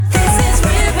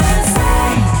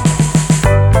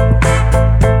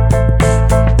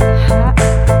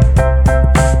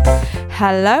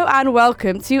Hello and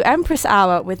welcome to Empress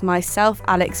Hour with myself,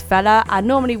 Alex Vella, and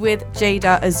normally with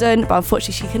Jada Azun, but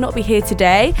unfortunately she cannot be here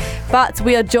today. But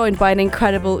we are joined by an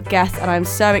incredible guest and I'm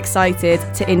so excited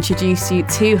to introduce you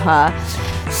to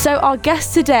her. So our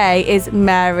guest today is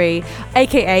Mary,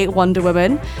 aka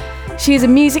WondrWomn. She is a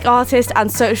music artist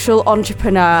and social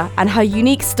entrepreneur, and her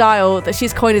unique style that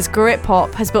she's coined as grit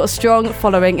pop has built a strong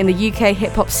following in the UK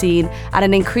hip-hop scene and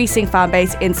an increasing fan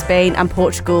base in Spain and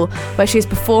Portugal, where she has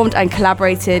performed and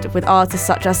collaborated with artists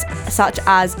such as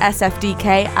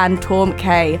SFDK and Torm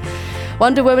K.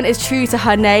 WondrWomn is true to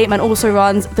her name and also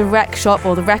runs the Rec Shop,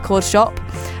 or the Record Shop,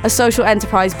 a social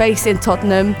enterprise based in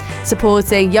Tottenham,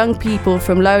 supporting young people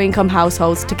from low-income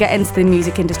households to get into the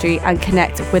music industry and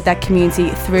connect with their community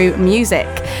through music.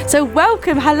 So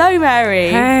welcome, hello Mary.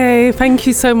 Hey, thank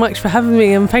you so much for having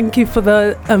me, and thank you for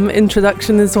the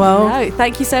introduction as well. No,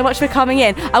 thank you so much for coming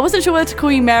in. I wasn't sure whether to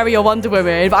call you Mary or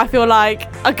WondrWomn, but I feel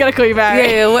like I'm gonna call you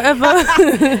Mary. Yeah, whatever.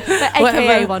 But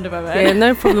AKA WondrWomn. Yeah,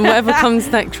 no problem. Whatever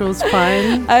comes natural is fine.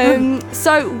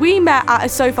 So we met at a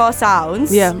So Far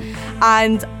Sounds. Yeah.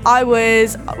 And we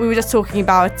were just talking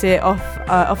about it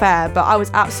off air, but I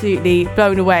was absolutely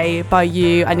blown away by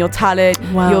you and your talent,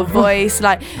 your voice,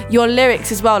 like your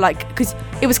lyrics as well, like, because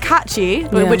it was catchy,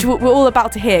 which we're all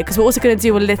about to hear, because we're also going to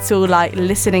do a little like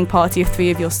listening party of 3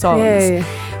 of your songs.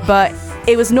 But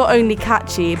it was not only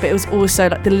catchy, but it was also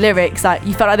like the lyrics, like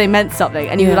you felt like they meant something,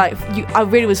 and you were like, I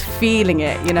really was feeling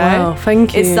it, you know. Wow,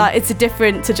 thank you. It's like, it's a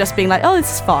different to just being like, oh,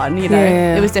 this is fun, you know.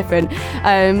 It was different.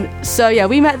 So yeah,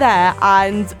 we met there,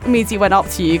 and immediately went up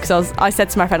to you because I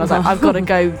said to my friend, I was like, I've got to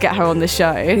go get her on the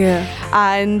show.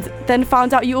 And then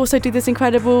found out you also do this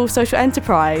incredible social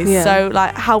enterprise. So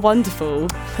like, how wonderful.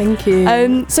 Thank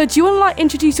you. So do you want to like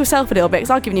introduce yourself a little bit? Because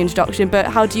I've given you an introduction, but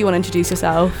how do you want to introduce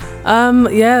yourself?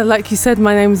 Like you said,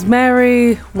 my name's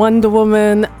Mary,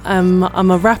 WondrWomn.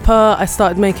 I'm a rapper. I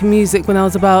started making music when I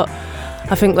was about,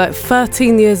 I think, like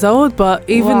 13 years old, but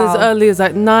even as early as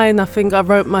like 9, I think I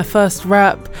wrote my first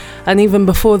rap. And even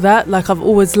before that, like, I've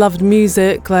always loved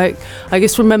music. Like, I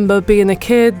just remember being a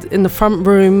kid in the front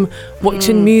room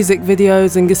watching music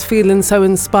videos and just feeling so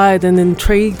inspired and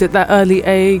intrigued at that early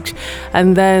age.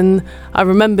 And then I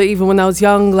remember even when I was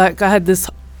young, like, I had this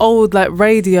old like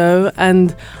radio,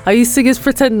 and I used to just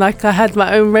pretend like I had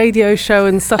my own radio show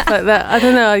and stuff like that. I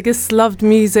don't know, I just loved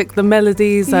music, the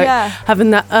melodies, like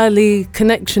having that early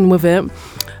connection with it.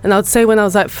 And I'd say when I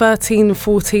was like 13,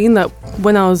 14, that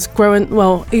when I was growing,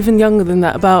 well, even younger than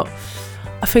that, about,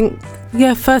 I think,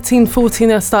 13,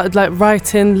 14, I started like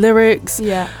writing lyrics,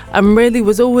 and really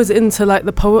was always into like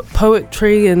the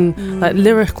poetry and like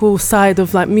lyrical side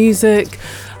of like music.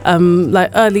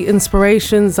 Like early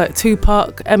inspirations like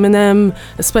Tupac, Eminem,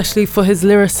 especially for his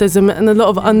lyricism, and a lot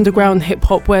of underground hip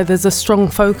hop where there's a strong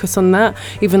focus on that,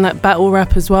 even like battle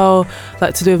rap as well,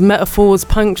 like to do with metaphors,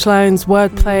 punchlines,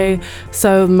 wordplay.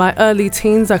 So my early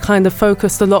teens, I kind of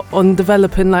focused a lot on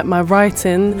developing like my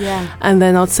writing, and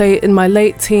then I'd say in my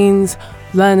late teens,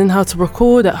 learning how to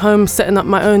record at home, setting up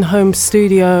my own home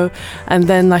studio, and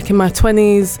then like in my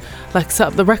 20s, like set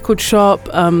up the record shop,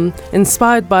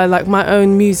 inspired by like my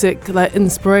own music, like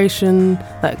inspiration,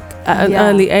 like at an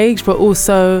early age, but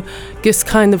also just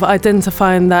kind of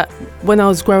identifying that when I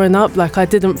was growing up, like I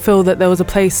didn't feel that there was a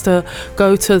place to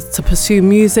go to pursue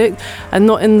music, and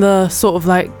not in the sort of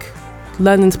like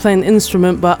learning to play an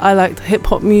instrument, but I liked hip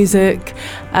hop music,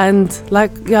 and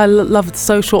like I loved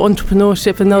social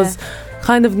entrepreneurship, and there was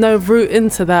kind of no route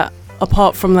into that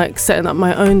apart from like setting up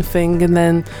my own thing, and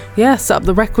then set up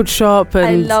the record shop.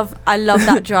 And I love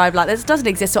that drive. Like, this doesn't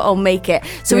exist, so I'll make it.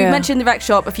 So we've mentioned the rec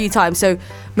shop a few times, so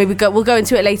maybe we'll go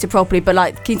into it later properly, but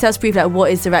like, can you tell us briefly like, what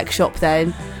is the rec shop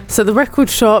then? So the record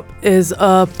shop is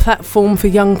a platform for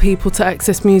young people to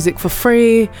access music for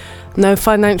free, no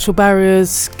financial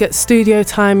barriers, get studio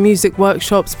time, music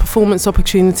workshops, performance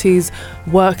opportunities,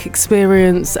 work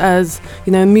experience, as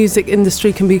you know, music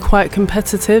industry can be quite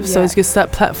competitive. So it's just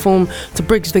that platform to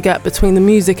bridge the gap between the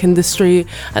music industry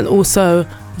and also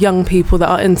young people that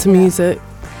are into music.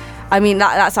 I mean,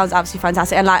 that sounds absolutely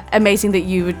fantastic, and like amazing that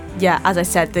you would, as I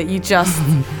said, that you just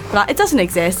like, it doesn't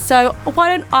exist, so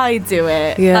why don't I do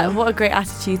it? Like, what a great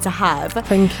attitude to have.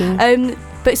 Thank you.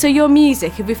 But so your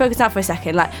music, if we focus on that for a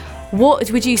second, like, what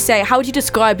would you say? How would you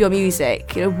describe your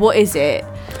music? You know, what is it?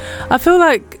 I feel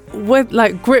like with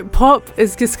like grit pop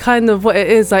is just kind of what it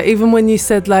is. Like, even when you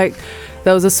said like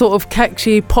there was a sort of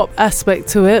catchy pop aspect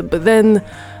to it, but then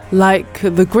like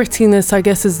the grittiness, I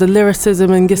guess, is the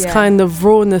lyricism and just kind of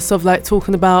rawness of like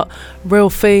talking about real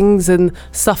things and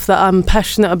stuff that I'm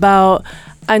passionate about.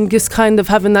 and just kind of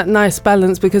having that nice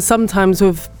balance, because sometimes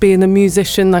with being a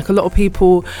musician, like a lot of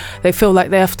people, they feel like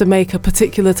they have to make a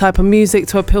particular type of music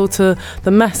to appeal to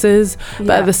the masses,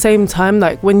 but at the same time,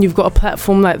 like when you've got a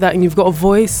platform like that and you've got a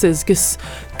voice, it's just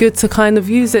good to kind of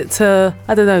use it to,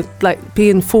 I don't know, like be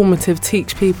informative,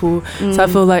 teach people. So I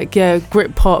feel like, yeah,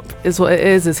 Grit pop is what it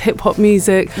is. It's hip hop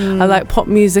music. I like pop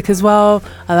music as well.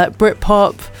 I like Brit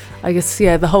pop. I guess,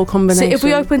 yeah, the whole combination. So if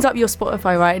we opened up your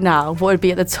Spotify right now, what would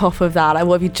be at the top of that? Like,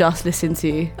 what have you just listened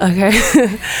to? Okay.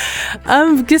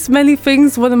 Just many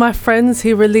things. One of my friends,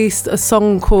 he released a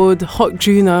song called Hot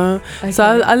Juno. Okay. So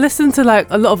I listened to like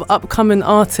a lot of upcoming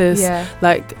artists,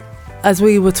 like as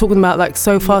we were talking about, like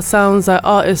So Far Sounds, like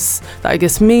artists that I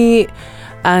guess meet,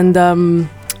 and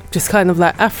just kind of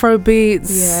like Afro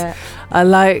beats. Yeah. I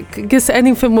like, I guess,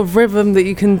 anything with rhythm that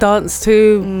you can dance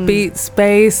to, beats,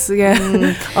 bass,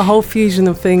 a whole fusion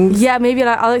of things. Yeah, maybe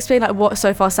like, I'll explain like what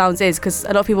So Far Sounds is, because a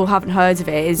lot of people haven't heard of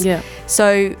it.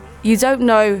 So you don't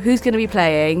know who's going to be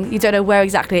playing, you don't know where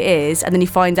exactly it is, and then you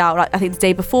find out, like I think the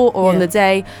day before or on the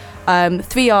day,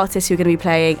 3 artists who are going to be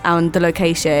playing and the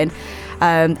location.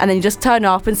 And then you just turn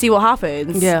up and see what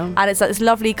happens. And it's like this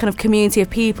lovely kind of community of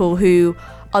people who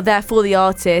are there for the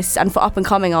artists and for up and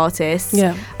coming artists,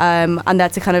 and there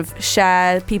to kind of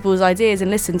share people's ideas and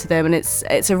listen to them, and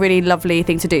it's a really lovely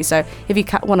thing to do. So if you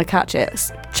want to catch it,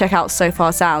 check out So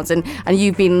Far Sounds, and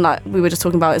you've been, like we were just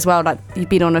talking about as well, like you've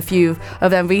been on a few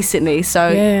of them recently, so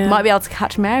you might be able to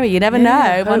catch Mary. You never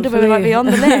know. WondrWomn might be on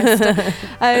the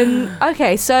list.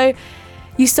 Okay, so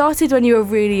you started when you were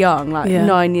really young, like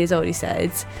 9 years old, you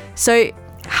said. So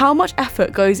how much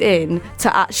effort goes in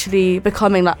to actually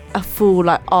becoming like a full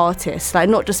like artist, like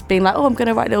not just being like, oh, I'm going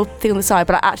to write a little thing on the side,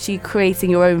 but like actually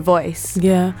creating your own voice?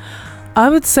 I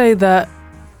would say that,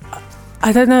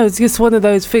 I don't know, it's just one of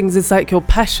those things. It's like your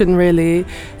passion, really.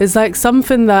 It's like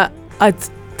something that I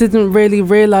didn't really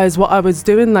realize what I was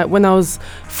doing, like when I was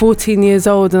 14 years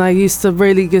old, and I used to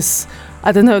really just,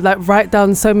 I don't know, like write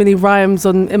down so many rhymes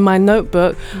in my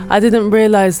notebook. I didn't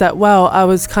realize that, wow, I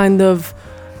was kind of,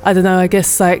 I don't know, I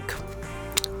guess like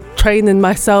training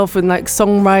myself in like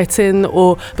songwriting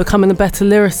or becoming a better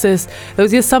lyricist. It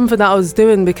was just something that I was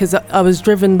doing because I was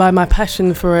driven by my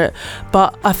passion for it.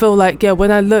 But I feel like,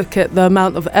 when I look at the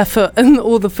amount of effort and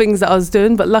all the things that I was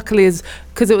doing, but luckily is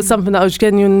because it was something that I was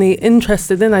genuinely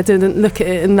interested in, I didn't look at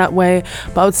it in that way.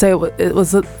 But I would say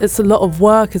it's a lot of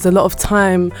work, it's a lot of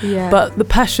time, but the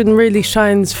passion really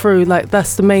shines through. Like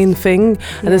that's the main thing,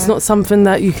 and it's not something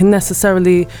that you can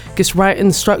necessarily just write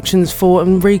instructions for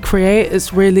and recreate.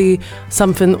 It's really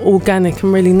something organic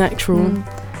and really natural.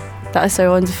 That is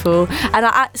so wonderful. And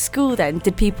at school then,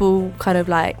 did people kind of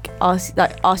like ask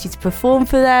you to perform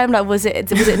for them? Like was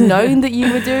it known that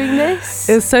you were doing this?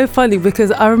 It's so funny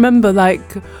because I remember like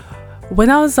when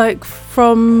I was like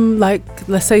from like,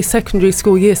 let's say secondary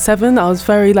school, year 7, I was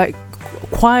very like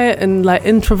quiet and like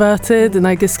introverted, and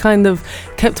I just kind of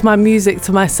kept my music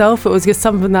to myself. It was just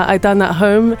something that I done at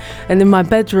home and in my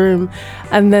bedroom.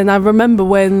 And then I remember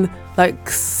when like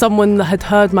someone had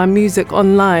heard my music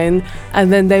online,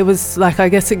 and then they was like, I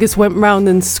guess it just went round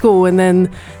in school, and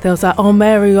then they was like, oh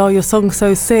Mary, oh your song's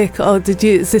so sick, oh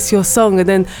is this your song? And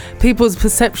then people's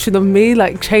perception of me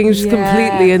like changed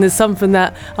completely, and it's something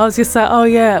that I was just like, oh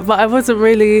yeah, but I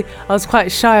was quite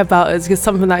shy about it. It's just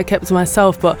something that I kept to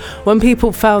myself. But when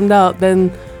people found out,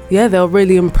 then they were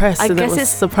really impressed. I guess it was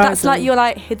surprising. That's like your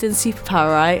like hidden superpower,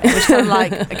 right? Which kind of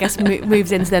like I guess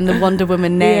moves into then the WondrWomn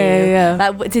name.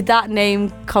 Like, did that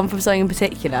name come from something in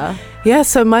particular?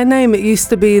 So my name, it used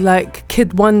to be like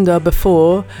Kid Wonder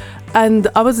before, and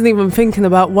I wasn't even thinking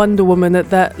about Wonder Woman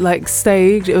at that like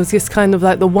stage. It was just kind of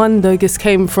like the wonder just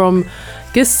came from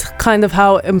just kind of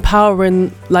how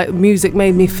empowering like music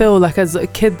made me feel, like as a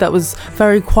kid that was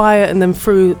very quiet, and then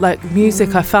through like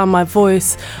music I found my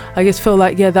voice. I just feel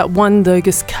like that wonder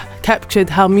just captured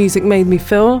how music made me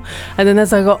feel. And then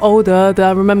as I got older,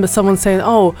 I remember someone saying,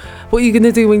 oh, what are you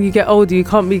gonna do when you get older? You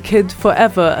can't be kid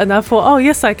forever. And I thought, oh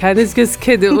yes I can, it's just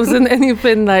kid. It wasn't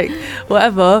anything like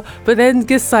whatever. But then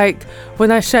just like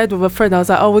when I shared with a friend, I was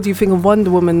like, oh, what do you think of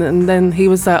Wonder Woman? And then he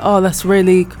was like, oh, that's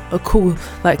really a cool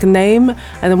like name.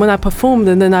 And then when I performed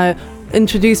and then I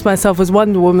introduced myself as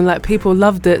Wonder Woman, like people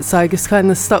loved it, so I just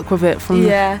kind of stuck with it from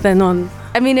then on.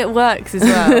 I mean, it works as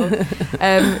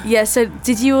well. So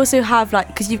did you also have like,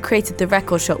 because you've created the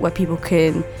record shop where people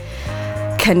can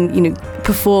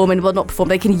perform, and well, not perform,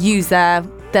 they can use their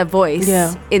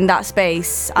voice in that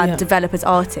space and develop as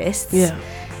artists.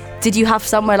 Did you have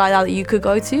somewhere like that you could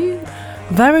go to?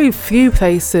 Very few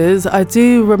places. I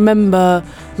do remember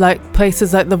like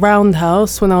places like the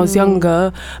Roundhouse when I was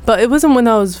younger, but it wasn't when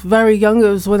I was very young. It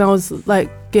was when I was like,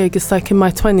 yeah, just like in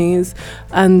my 20s,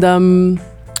 and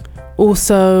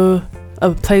also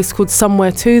a place called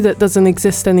Somewhere Too that doesn't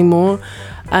exist anymore.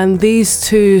 And these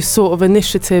two sort of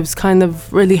initiatives kind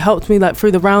of really helped me. Like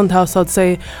through the Roundhouse, I'd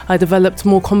say I developed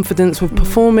more confidence with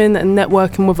performing and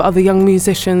networking with other young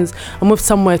musicians. And with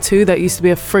Somewhere Too, that used to be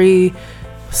a free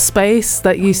space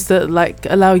that used to like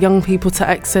allow young people to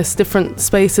access different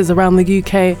spaces around the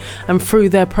UK, and through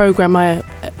their program I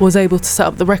was able to set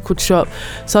up the record shop.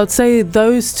 So I'd say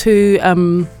those two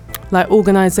like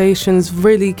organisations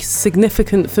really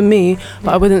significant for me,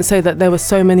 but I wouldn't say that there were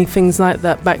so many things like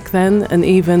that back then, and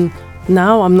even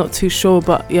now I'm not too sure,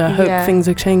 but yeah, I hope things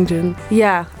are changing.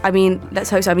 Yeah, I mean, let's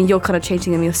hope so. I mean, you're kind of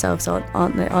changing them yourselves,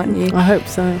 aren't you? I hope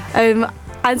so.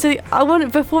 And so I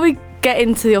want, before we get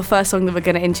into your first song that we're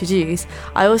going to introduce,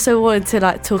 I also wanted to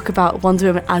like talk about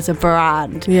WondrWomn as a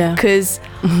brand. Yeah. Because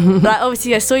like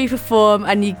obviously I saw you perform,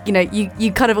 and you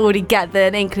kind of already get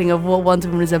an inkling of what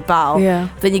WondrWomn is about. Yeah.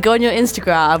 Then you go on your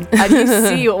Instagram and you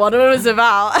see what WondrWomn is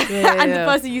about, and the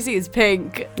first thing you see is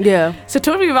pink. Yeah. So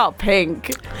talk to me about pink.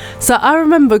 So I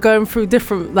remember going through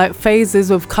different like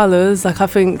phases of colours. Like I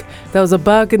think there was a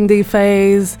burgundy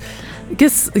phase,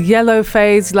 just yellow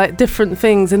phase, like different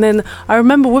things. And then I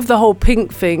remember with the whole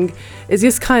pink thing, it's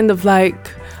just kind of like,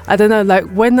 I don't know, like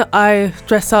when I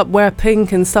dress up, wear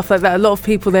pink and stuff like that, a lot of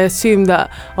people, they assume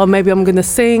that, oh, maybe I'm gonna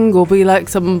sing or be like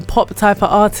some pop type of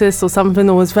artist or something,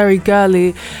 or was very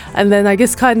girly. And then I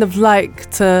just kind of like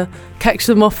to catch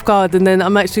them off guard, and then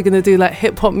I'm actually going to do like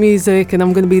hip hop music, and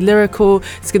I'm going to be lyrical,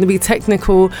 it's going to be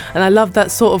technical, and I love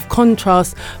that sort of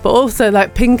contrast. But also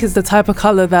like pink is the type of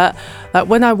colour that like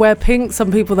when I wear pink,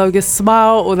 some people, they'll just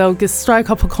smile or they'll just strike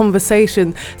up a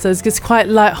conversation. So it's just quite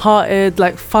light-hearted,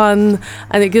 like fun,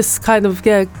 and it just kind of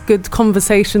good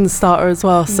conversation starter as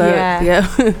well. So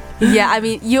yeah. Yeah, I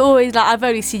mean, you always, like, I've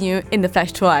only seen you in the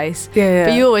flesh twice,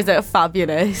 but you always look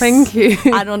fabulous. Thank you.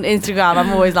 And on Instagram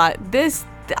I'm always like,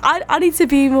 I need to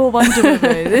be more WondrWomn.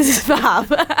 This is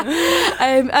fab.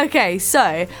 Okay,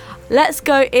 so let's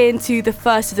go into the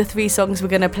first of the 3 songs we're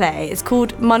going to play. It's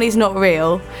called Money's Not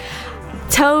Real.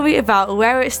 Tell me about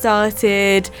where it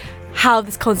started, how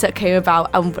this concept came about,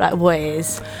 and like what it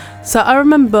is. So I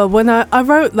remember when I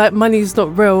wrote like Money's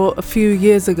Not Real a few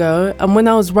years ago, and when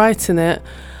I was writing it,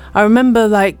 I remember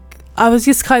like I was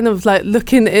just kind of like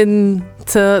looking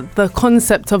into the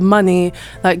concept of money,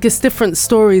 like just different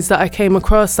stories that I came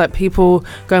across, like people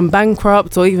going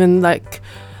bankrupt, or even like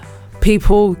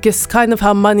people just kind of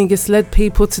how money just led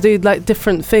people to do like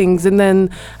different things. And then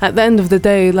at the end of the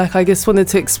day, like I just wanted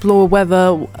to explore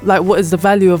whether like what is the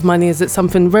value of money? Is it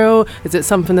something real? Is it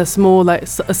something that's more like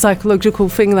a psychological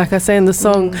thing, like I say in the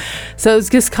song? So it was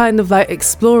just kind of like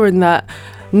exploring that,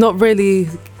 not really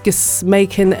just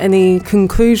making any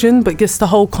conclusion, but just the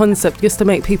whole concept, just to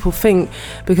make people think.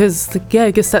 Because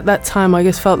just at that time I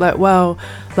just felt like, wow,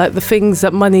 like the things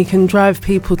that money can drive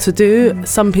people to do,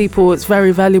 some people it's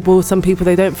very valuable, some people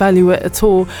they don't value it at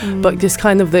all, but just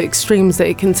kind of the extremes that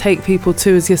it can take people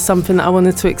to is just something that I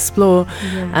wanted to explore.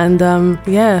 And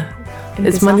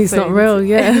it's Money's Not Real.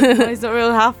 Money's Not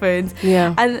Real happened.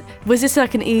 Yeah. And was this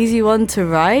like an easy one to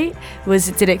write?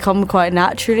 Did it come quite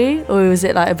naturally, or was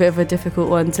it like a bit of a difficult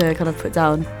one to kind of put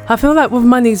down? I feel like with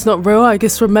Money's Not Real, I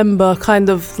just remember kind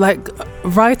of like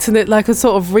writing it like a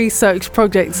sort of research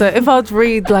project. So if I'd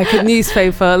read like a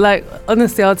newspaper, like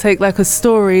honestly I'll take like a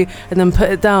story and then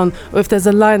put it down, or if there's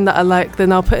a line that I like,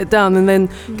 then I'll put it down, and then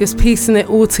just piecing it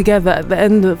all together at the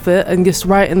end of it and just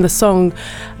writing the song.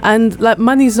 And like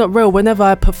Money's Not Real, whenever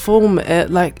I perform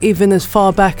it, like even as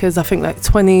far back as I think like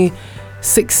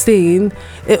 2016,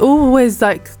 it always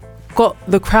like got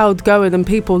the crowd going and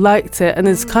people liked it. And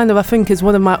it's kind of, I think, is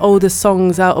one of my oldest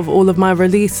songs out of all of my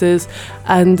releases.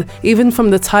 And even from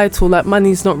the title, like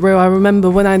Money's Not Real, I remember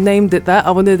when I named it that,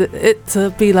 I wanted it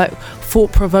to be like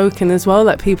thought-provoking as well,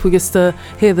 like people just to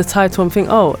hear the title and think,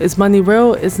 oh, is money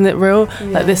real? Isn't it real?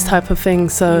 Like this type of thing.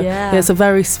 So it's a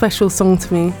very special song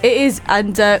to me. It is.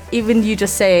 And even you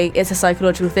just saying it's a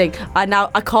psychological thing,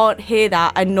 I can't hear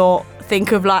that and not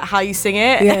think of like how you sing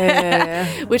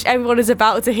it, which everyone is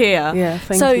about to hear.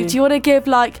 Thank you. Do you want to give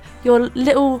like your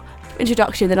little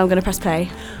introduction, then I'm going to press play?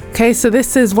 Okay, so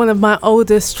this is one of my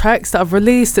oldest tracks that I've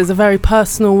released. It's a very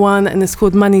personal one, and it's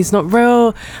called Money's Not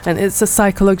Real, and it's a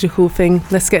psychological thing.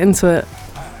 Let's get into it.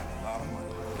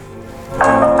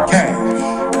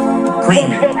 Cash,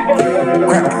 creamy,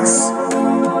 crackers.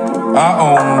 I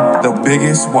own the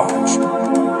biggest watch.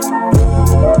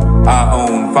 I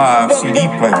own 5 CD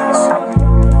players.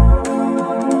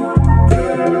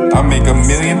 I make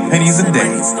 1,000,000 pennies a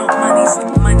day.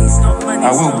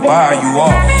 I will buy you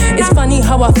all. It's funny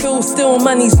how I feel, still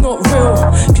money's not real.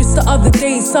 Just the other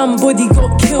day, somebody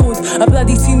got killed. A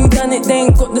bloody scene who done it, they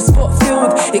ain't got the spot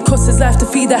filled. It costs his life to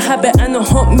feed a habit and a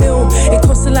hot meal. It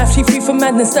costs a life, she free from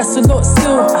madness, that's a lot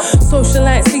still.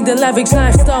 Socialites lead a lavish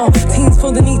lifestyle. Teens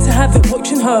feel the need to have it,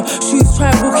 watching her shoes.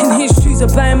 Try walking his shoes, a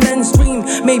blind man's dream.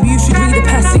 Maybe you should read a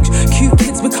passage. Cute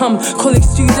kids become college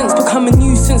students, become a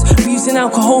nuisance. Abusing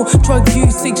alcohol, drug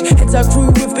usage. Heads I grew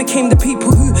with became the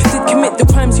people who did commit the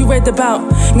crimes you read about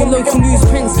in your local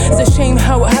newsprints. It's a shame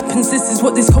how it happens, this is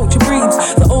what this culture breeds.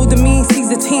 The older me sees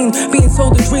a teen being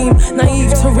sold a dream.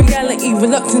 Naive to reality,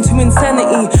 reluctant to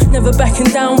insanity. Never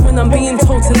backing down when I'm being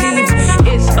told to leave.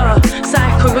 It's a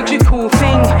psychological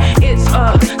thing. It's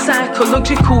a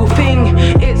psychological thing.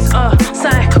 It's a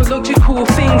psychological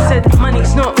thing. Said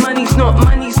money's not real.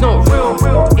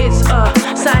 It's a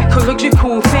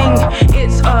psychological thing.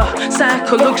 It's a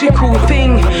psychological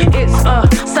thing. It's a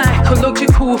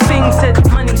psychological thing. Said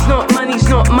money's not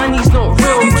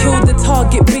real. You killed the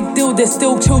target, big deal. There's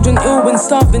still children ill and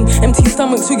starving. Empty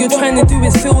stomachs, all you're trying to do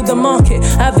is fill the market.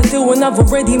 I have a deal when I've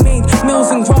already made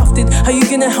meals and grafted. How you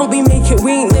gonna help me make it?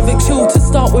 We ain't never chill. To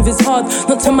start with, it's hard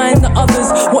not to mind the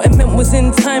others. What it meant was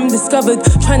in time discovered.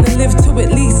 Trying to live to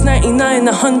at least 99,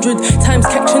 100 times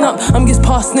catching up. I'm just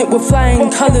passing it with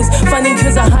flying colours. Funny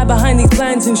cause I hide behind these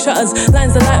blinds and shutters.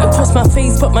 Lines of light across my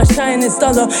face, but my shine is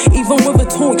duller. Even with a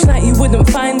torchlight, you wouldn't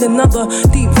find another.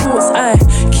 Deep thoughts I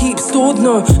keep stored,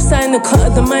 no sign the clutter,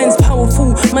 the mind's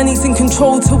powerful. Money's in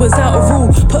control till it's out of rule.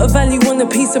 Put a value on a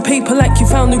piece of paper like you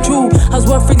found a jewel. As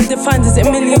worth really defined as a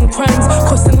million crimes,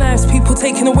 costing lives, people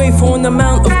taken away for an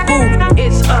amount of bull.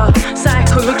 It's a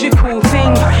psychological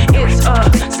thing. It's a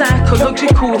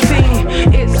psychological thing.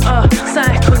 It's a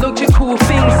psychological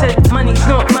thing. Said money's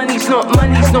not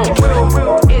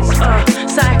real. It's a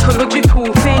psychological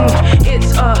thing.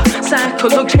 It's a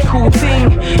psychological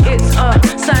thing. It's a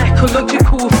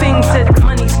psychological thing. Said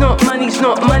money's not real.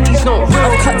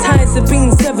 I've cut ties, have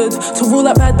been severed. To rule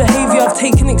out bad behaviour, I've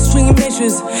taken extreme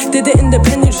measures. Did it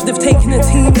independent, should have taken a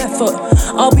team effort.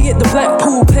 I'll be at the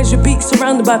Blackpool Pleasure Beach,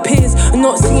 surrounded by peers and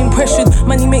not seeing pressured.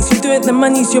 Money makes you do it, then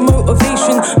money's your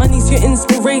motivation. Money's your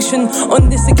inspiration. On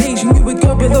this occasion, you would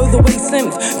go below the waist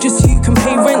length just so you can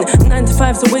pay rent. 9 to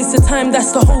 5's a waste of time,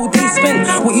 that's the whole day spent.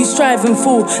 What you striving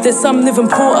for? There's some living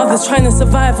poor, others trying to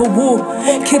survive a war.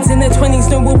 Kids in their 20s,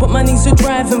 no will, but money's your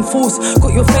driving force.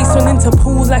 Got your face on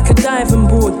Interpol like a diving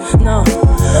board. No,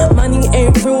 money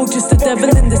ain't real, just the devil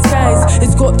in disguise.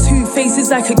 It's got two faces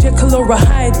like a Jekyll or a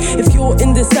Hyde. If you're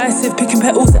indecisive, picking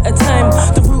petals at a time.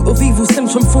 The root of evil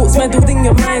stems from thoughts meddled in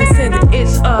your mind. Said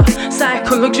it's a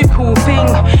psychological thing.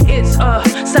 It's a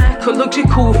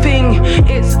psychological thing.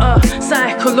 It's a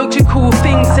psychological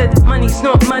thing. Said money's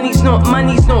not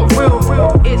real.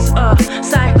 It's a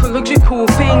psychological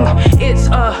thing. It's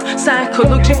a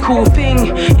psychological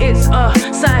thing. It's a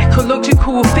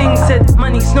psychological thing. Said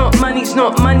money's not real.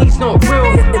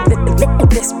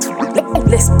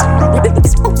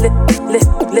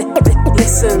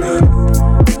 Listen.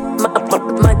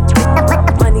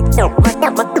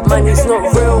 Money's not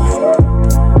real.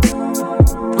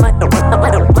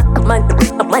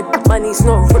 Money's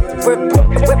not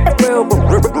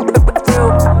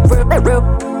real.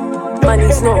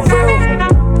 Money's not real.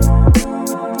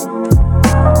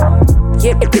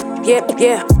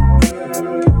 Yeah.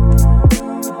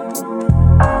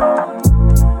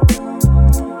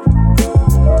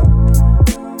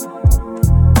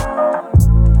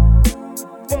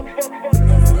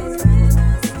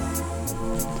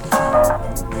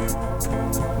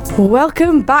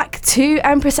 Welcome back to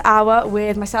Empress Hour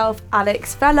with myself,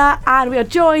 Alex, Vella, and we are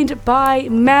joined by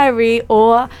Mary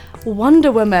or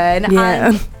WondrWomn. Yeah.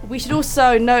 And we should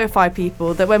also notify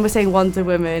people that when we're saying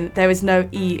WondrWomn, there is no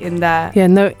E in there. Yeah,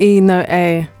 no E, no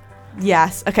A.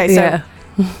 Yes. Okay, so... Yeah.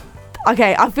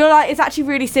 Okay, I feel like it's actually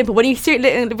really simple. When you see it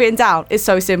written down, it's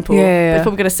so simple. Yeah. It's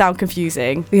probably going to sound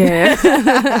confusing. Yeah.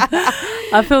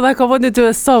 I feel like I want to do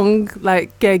a song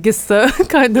like just to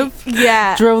kind of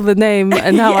drill the name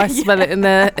and how I spell it in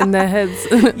their heads.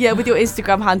 Yeah, with your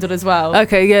Instagram handle as well.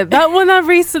 Okay, yeah. That one I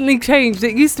recently changed.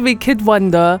 It used to be Kid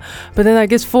Wonder, but then I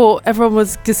just thought everyone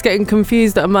was just getting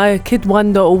confused. Am I Kid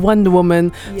Wonder or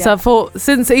WondrWomn? Yeah. So I thought,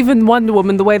 since even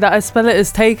WondrWomn, the way that I spell it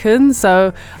is taken,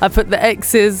 so I put the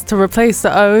X's to replace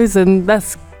the O's, and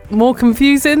that's more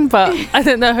confusing, but I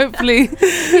don't know, hopefully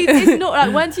it's not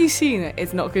like, once you've seen it,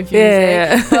 it's not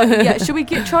confusing. But should we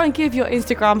try and give your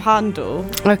Instagram handle?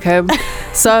 Okay,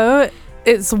 so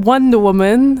it's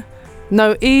WondrWomn,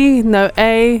 no E, no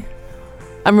A,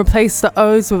 and replace the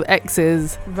O's with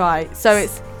X's. Right, so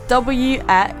it's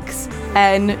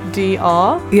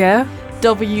WXNDR. Yeah.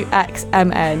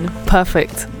 WXMN.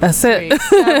 Perfect. That's it.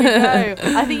 There we go.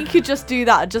 I think you could just do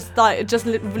that. Just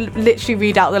literally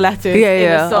read out the letters.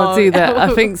 Yeah, I'll do that.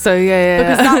 I think so. Yeah.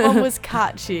 Because that one was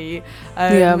catchy.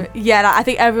 I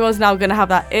think everyone's now gonna have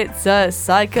that. It's a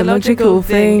psychological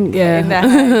thing. Yeah. In their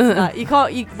heads. Like, you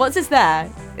can't. Once it's there,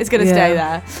 it's gonna stay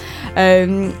there.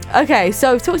 Okay,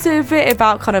 so talk to me a bit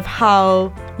about kind of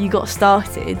how you got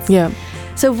started. Yeah.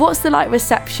 So what's the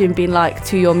reception been like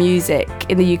to your music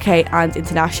in the UK and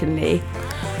internationally?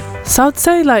 So I'd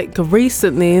say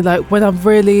recently, when I've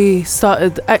really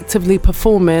started actively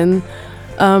performing,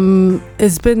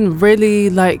 it's been really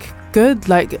good,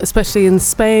 especially in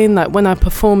Spain, when I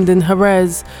performed in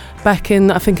Jerez back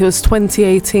in, I think it was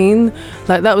 2018,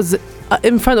 that was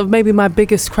in front of maybe my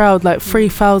biggest crowd,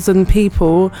 3,000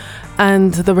 people,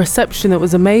 and the reception, it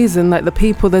was amazing. The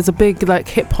people, there's a big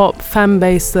hip hop fan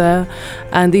base there,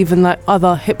 and even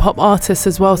other hip hop artists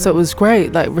as well, so it was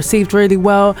great, received really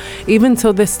well. Even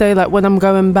till this day, when I'm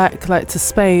going back to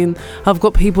Spain, I've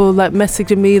got people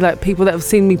messaging me, people that have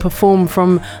seen me perform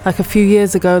from a few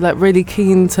years ago, really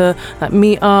keen to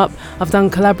meet up. I've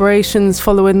done collaborations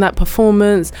following that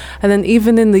performance, and then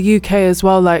even in the UK as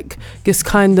well, just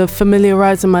kind of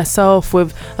familiarizing myself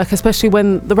with especially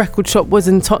when the record shop was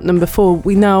in Tottenham before.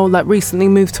 We now recently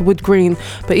moved to Wood Green,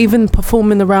 but even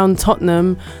performing around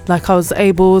Tottenham, I was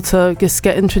able to just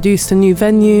get introduced to new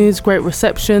venues, great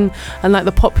reception, and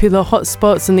the popular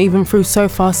hotspots, and even through So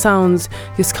Far Sounds,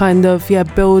 just kind of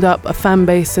build up a fan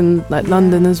base in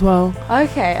London as well.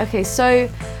 Okay, so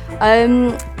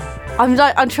I'm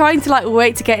trying to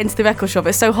wait to get into the record shop.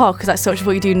 It's so hard because so much of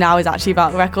what you do now is actually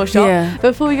about the record shop. Yeah. But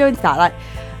before we go into that,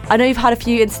 I know you've had a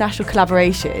few international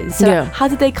collaborations. So how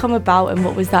did they come about, and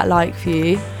what was that like for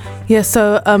you? Yeah,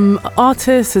 so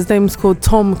artist, his name's called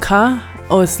Torm K,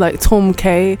 or it's Torm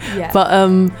K. Yeah. But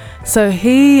so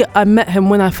I met him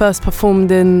when I first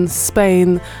performed in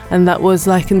Spain, and that was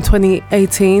in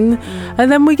 2018.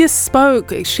 And then we just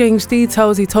spoke, exchanged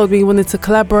details. He told me he wanted to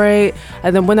collaborate,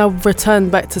 and then when I returned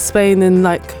back to Spain in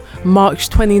March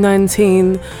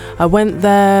 2019, I went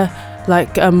there.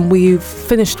 We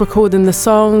finished recording the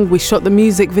song, we shot the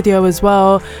music video as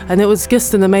well, and it was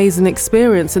just an amazing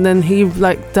experience. And then he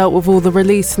dealt with all the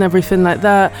release and everything like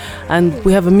that, and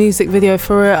we have a music video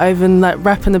for it. I even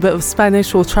rap in a bit of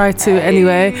Spanish, or try to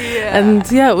anyway. Yeah.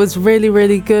 And it was really,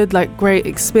 really good, great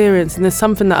experience, and it's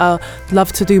something that I'll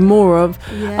love to do more of.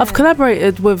 I've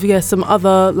collaborated with some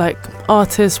other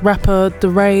artists, rapper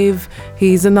Rave.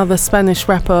 He's another Spanish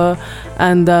rapper,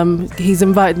 and he's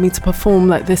invited me to perform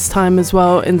this time as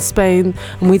well in Spain,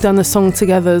 and we've done a song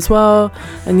together as well.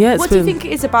 And what do you think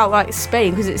it is about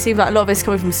Spain? Because it seems a lot of it's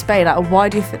coming from Spain. Why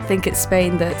do you think it's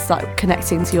Spain that's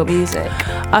connecting to your music?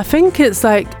 I think it's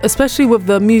especially with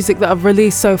the music that I've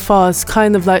released so far, it's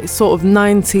kind of sort of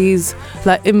 90s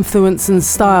influence and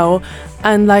style.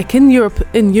 And in Europe,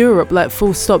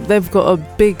 full stop, they've got a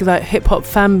big hip hop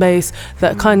fan base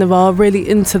that kind of are really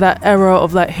into that era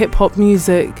of hip hop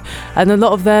music, and a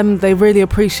lot of them, they really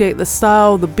appreciate the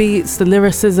style, the beats, the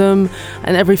lyricism,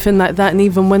 and everything like that. And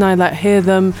even when I hear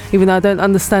them, even though I don't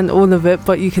understand all of it,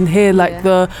 but you can hear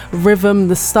the rhythm,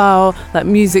 the style,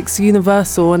 music's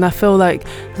universal, and I feel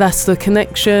that's the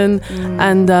connection.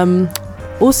 And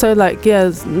also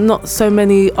there's not so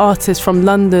many artists from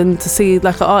London to see an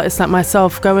artist like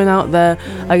myself going out there.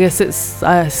 I guess it's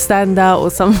stand out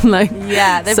or something they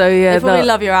probably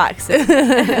love your accent.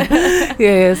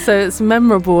 So it's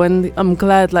memorable, and I'm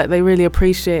glad they really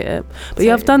appreciate it. But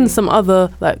I've done some other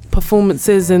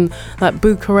performances in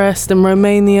Bucharest and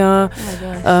Romania.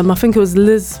 I think it was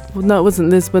it wasn't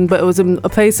Lisbon, but it was a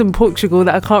place in Portugal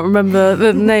that I can't remember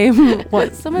the name.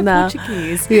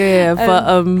 Portuguese.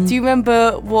 But do you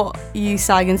remember what you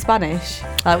sang in Spanish?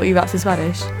 What you rapped in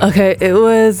Spanish? Okay, it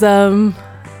was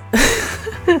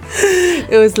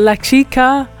it was La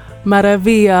Chica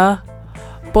Maravilla,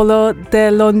 Bolo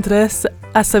de Londres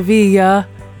a Sevilla,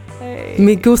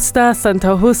 Me Gusta,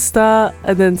 Santa Justa,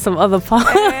 and then some other part.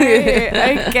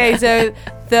 Okay, so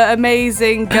the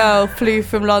amazing girl flew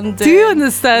from London. Do you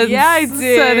understand? Yeah, I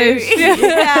do. Spanish?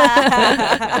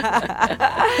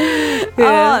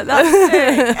 Oh, that's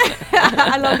sick.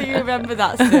 I love that you remember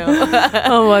that still.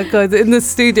 Oh my God, in the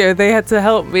studio they had to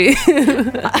help me.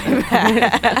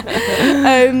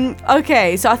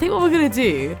 Okay, so I think what we're going to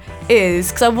do is,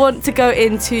 because I want to go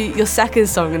into your second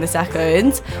song in a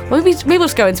second. Maybe we'll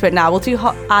just go into it now. We'll do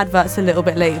hot adverts a little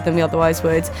bit later than we otherwise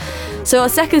would. So our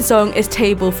second song is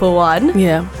Table for One.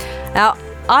 Yeah. Now,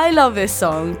 I love this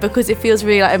song because it feels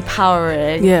really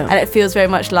empowering. Yeah. And it feels very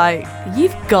much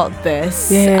you've got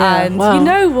this. Yeah. And wow. You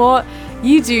know what?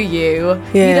 you do you.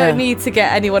 Yeah. You don't need to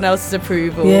get anyone else's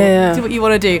approval. Yeah. Do what you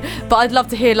want to do. But I'd love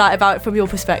to hear like about it from your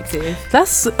perspective.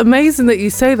 That's amazing that you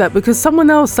say that, because someone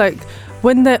else, like,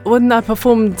 when I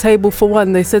performed Table for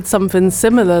One, they said something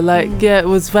similar. Like, yeah, it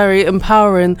was very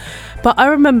empowering. But I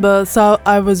remember, so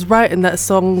I was writing that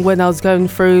song when I was going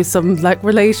through some like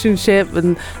relationship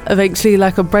and eventually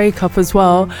like a breakup as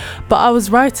well. But I was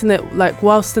writing it like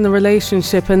whilst in a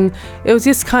relationship, and it was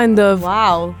just kind of,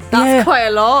 wow, that's quite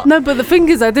a lot. No, but the thing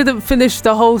is, I didn't finish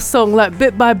the whole song, like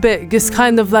bit by bit, just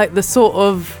kind of like the sort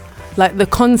of like the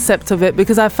concept of it,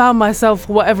 because I found myself,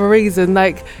 for whatever reason,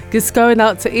 like just going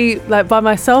out to eat like by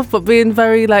myself, but being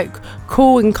very like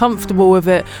cool and comfortable with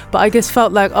it. But I just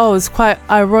felt like, oh, it's quite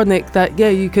ironic that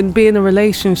you can be in a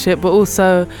relationship but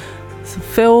also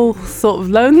feel sort of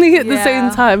lonely at the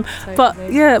same time.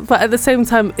 Totally. But at the same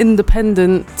time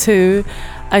independent too,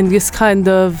 and just kind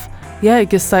of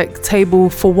just like Table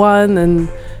for One, and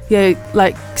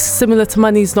like similar to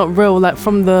Money's Not Real, like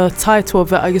from the title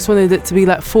of it, I just wanted it to be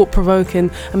like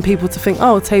thought-provoking and people to think,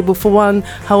 oh, Table for One,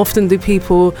 how often do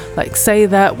people like say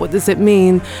that? What does it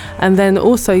mean? And then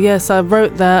also, so I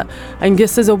wrote that, and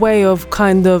just as a way of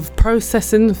kind of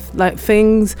processing like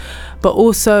things, but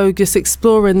also just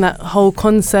exploring that whole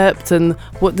concept and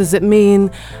what does it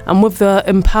mean. And with the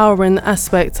empowering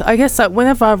aspect, I guess like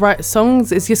whenever I write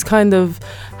songs, it's just kind of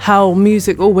how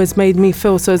music always made me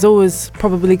feel. So it's always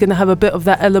probably going to have a bit of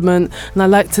that element. And I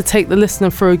like to take the listener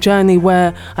through a journey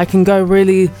where I can go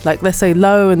really, like, let's say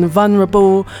low and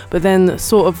vulnerable, but then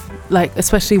sort of like,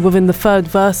 especially within the third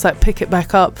verse, like pick it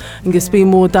back up and just be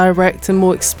more direct and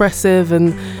more expressive.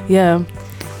 And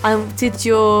did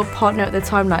your partner at the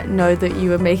time like know that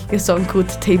you were making a song called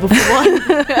Table for One?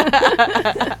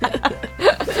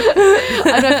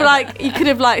 And I feel like you could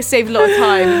have like saved a lot of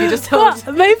time if you just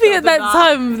told. Maybe at that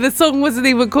time the song wasn't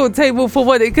even called Table for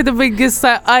One. It could have been just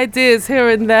like ideas here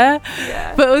and there,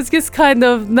 but it was just kind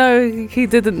of, no, he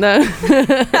didn't know.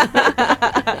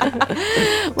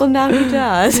 Well, now he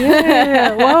does.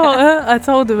 Well, I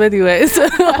told him anyways.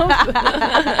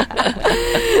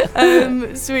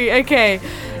 Sweet. Okay.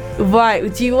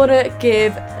 Right, do you want to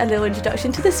give a little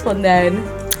introduction to this one then?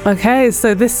 Okay,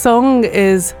 so this song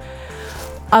is,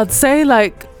 I'd say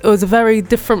like it was a very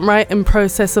different writing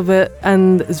process of it,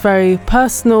 and it's very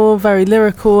personal, very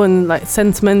lyrical and like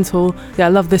sentimental. I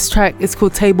love this track. It's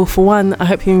called Table for One. I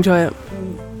hope you enjoy it.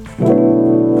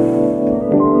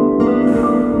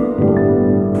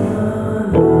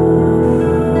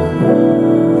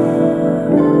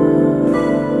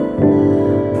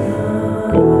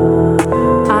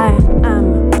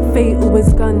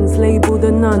 Labelled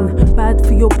a nun, bad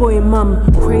for your boy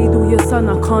mum. Cradle your son,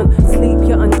 I can't sleep,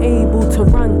 you're unable to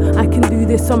run. I can do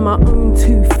this on my own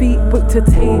 2 feet, booked a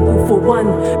table for one.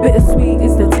 Bittersweet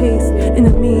is the taste,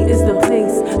 enemy is the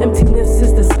place, emptiness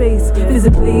is the space,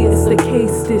 visibly is the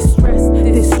case. Distressed,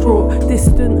 distraught,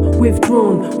 distant,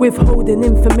 withdrawn, withholding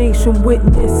information,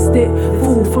 witnessed it.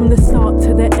 Fall from the start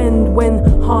to the end when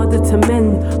harder to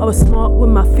mend. I was smart with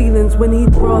my feelings when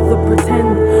he'd rather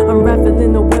pretend.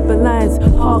 Unraveling a web of lies,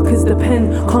 hark as the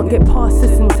pen, can't get past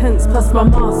this intense. Plus my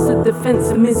master defense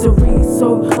of misery,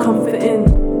 so comforting,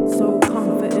 so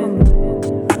comforting.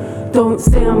 Don't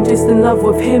say I'm just in love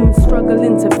with him,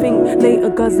 struggling to think. Later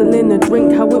guzzling a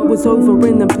drink, how it was over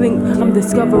in a blink. I'm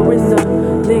discovering the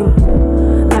link.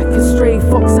 Like a stray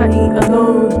fox I eat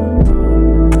alone,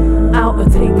 out a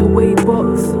takeaway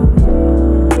box.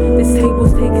 This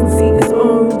table's taking seat its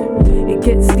own. It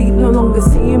gets deep, no longer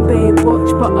seeing babe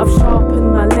watch, but I've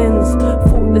sharpened my lens.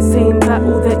 Fought the same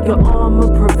battle that your armor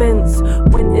prevents.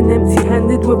 Went in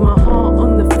empty-handed with my heart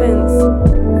on the fence.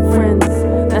 Friends,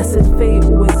 that's as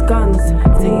fatal as guns.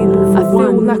 Table for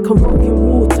one. I feel like a rock in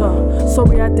water.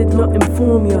 Sorry I did not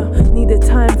inform ya. Needed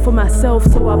time for myself,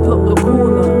 so I blocked the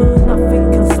corner.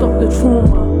 Nothing can stop the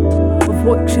trauma of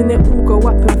watching it all go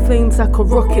up in flames like a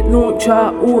rocket launcher.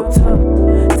 I ought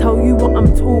to tell you what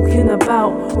I'm talking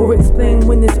about, or explain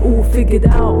when it's all figured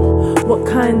out. What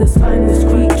kind of spineless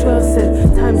creature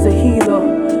said time's a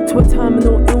healer to a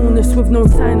terminal illness with no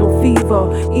sign or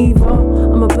fever. Either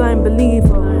I'm a blind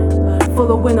believer,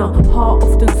 following a heart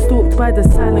often stalked by the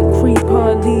silent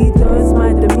creeper. Leaders,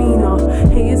 my demeanor.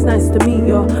 Hey, it's nice to meet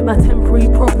ya. My temporary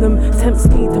problem tempts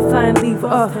me to fly and leave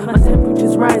Earth. My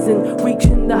temperature's rising,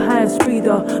 reaching the highest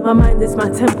reader. My mind is my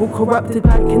temple, corrupted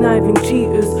by conniving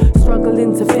cheaters.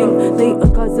 Struggling to think, later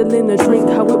guzzling a drink.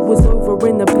 How it was over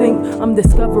in a blink. I'm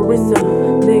discovering the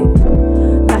link.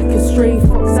 Like a stray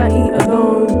fox I eat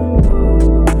alone,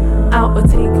 out a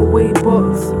takeaway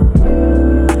box.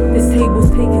 This table's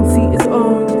taking seat its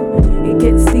own. It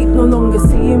gets deep, no longer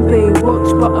seeing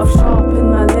Baywatch, but I've sharpened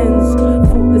my lens.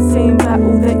 Fought the same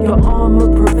battle that your armor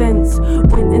prevents.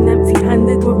 Went in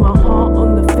empty-handed with my heart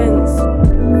on the fence.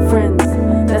 Friends,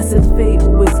 that's as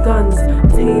fatal as guns.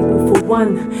 Table for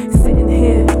one, sitting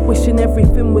here wishing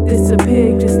everything would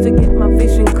disappear, just to get my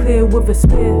vision clear with a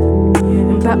spear.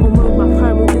 In battle mode, my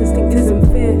primal instinct is in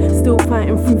fear, still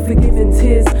fighting through forgiving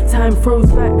tears. Time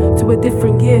froze back to a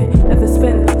different year. Ever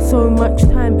spent so much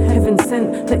time heaven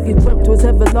sent that you dreamt was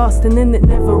everlasting and it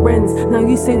never ends. Now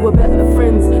you say we're better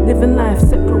friends, living life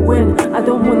separate when I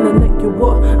don't wanna let you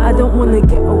what, I don't wanna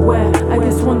get aware, I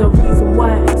just want a reason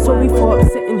why. Sorry for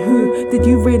upsetting who, did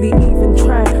you really even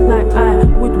try? Like I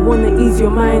would wanna ease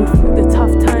your mind through the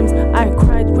tough times. I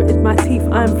cried, gritted my teeth,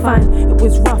 I'm fine. It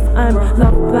was rough, I'm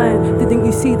love blind. Didn't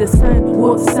you see the sign?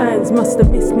 What signs? Must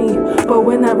have missed me. But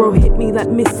when arrow hit me like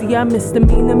Missy, I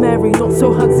misdemeanor Mary, not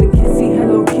so hugs and kissy.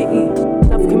 Hello Kitty,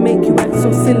 love can make you act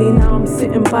so silly. Now I'm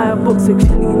sitting by a box of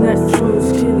chili,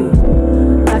 naturals chili.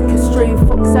 Like a stray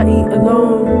fox I eat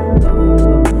alone,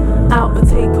 out a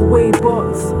takeaway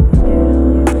box.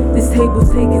 This table's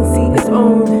taking seat its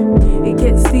own. It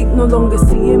gets deep, no longer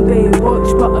seeing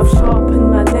Baywatch, but I've sharpened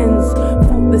my lens.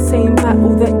 Fought the same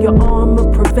battle that your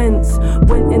armor prevents.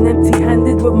 Went in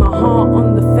empty-handed with my heart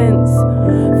on the fence.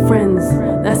 Friends,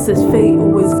 that's as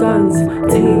fatal as guns.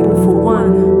 Table for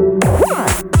one.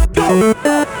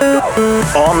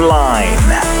 Online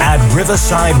at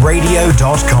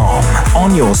riversideradio.com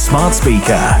on your smart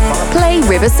speaker. Play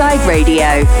Riverside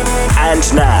Radio.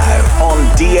 And now on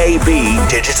DAB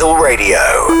Digital Radio.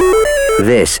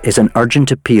 This is an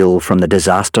urgent appeal from the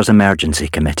Disasters Emergency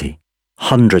Committee.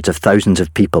 Hundreds of thousands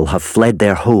of people have fled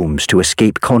their homes to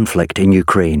escape conflict in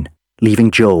Ukraine,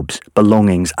 leaving jobs,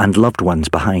 belongings and loved ones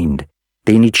behind.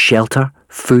 They need shelter,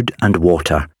 food and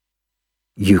water.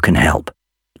 You can help.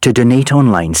 To donate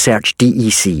online, search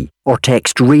DEC or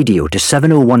text radio to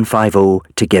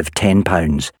 70150 to give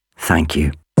 £10. Thank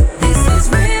you. This is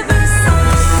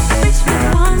Riverside,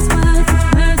 Richmond, Wandsworth,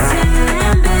 Merton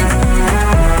and Bexley,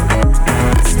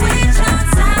 Sweet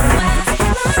Chance and West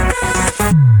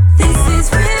London. This is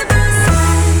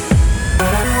Riverside.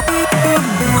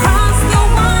 Cross the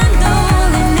Wonder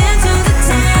and into the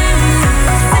Thames,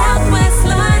 Southwest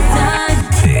London.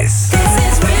 This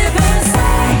is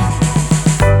Riverside.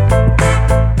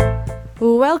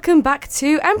 Welcome back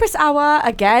to Empress Hour.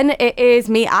 Again, it is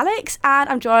me, Alex, and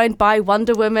I'm joined by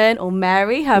WondrWomn, or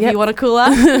Mary, however you want to call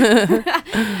her.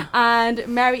 And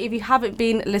Mary, if you haven't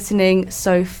been listening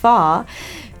so far,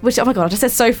 which, oh my god, I just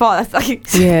said so far. That's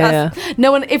like, Yeah.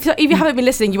 No one. If you haven't been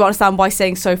listening, you won't understand why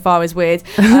saying so far is weird.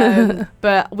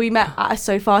 But we met at a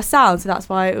So Far sound, so that's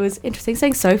why it was interesting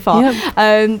saying so far.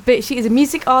 Yep. But she is a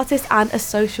music artist and a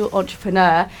social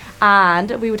entrepreneur,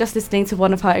 and we were just listening to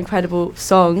one of her incredible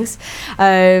songs,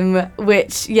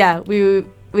 which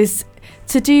was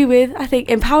to do with, I think,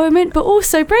 empowerment, but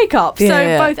also breakup.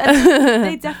 Both, and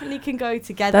they definitely can go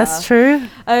together. That's true.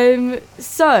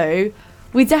 So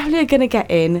we definitely are going to get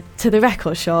in to the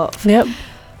record shop. Yep.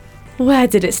 Where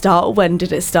did it start? When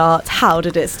did it start? How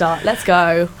did it start? Let's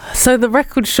go. So the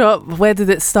record shop, where did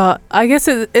it start? I guess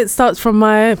it starts from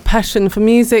my passion for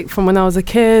music from when I was a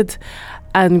kid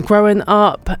and growing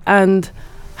up and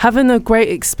having a great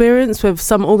experience with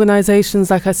some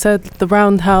organisations, like I said, the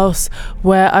Roundhouse,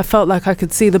 where I felt like I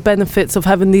could see the benefits of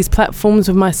having these platforms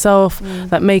with myself,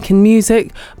 like making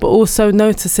music, but also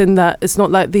noticing that it's not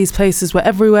like these places were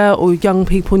everywhere or young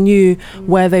people knew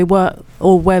where they were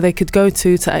or where they could go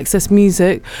to access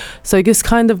music. So just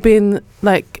kind of being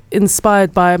like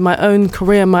inspired by my own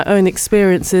career, my own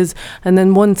experiences, and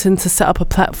then wanting to set up a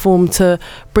platform to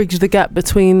bridge the gap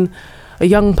between a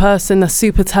young person that's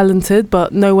super talented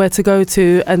but nowhere to go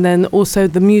to, and then also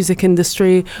the music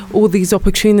industry, all these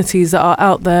opportunities that are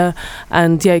out there,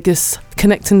 and just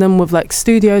connecting them with like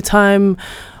studio time,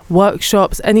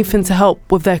 workshops, anything to help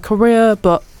with their career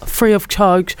but free of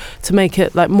charge to make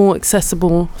it like more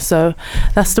accessible. So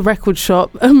that's the record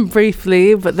shop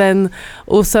briefly. But then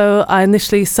also I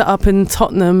initially set up in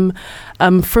Tottenham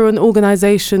through an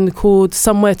organisation called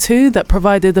Somewhere To that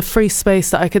provided a free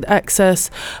space that I could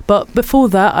access. But before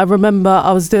that, I remember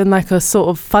I was doing like a sort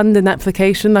of funding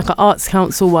application, like an Arts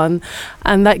Council one,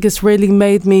 and that just really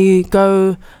made me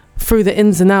go through the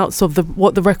ins and outs of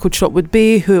what the record shop would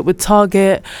be, who it would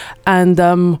target, and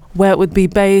where it would be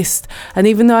based. And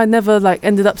even though I never like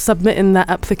ended up submitting that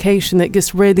application, it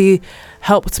just really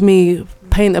helped me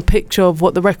paint a picture of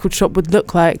what the record shop would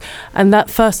look like. And that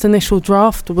first initial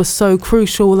draft was so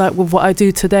crucial, like with what I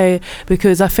do today,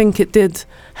 because I think it did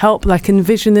help like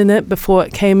envisioning it before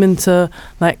it came into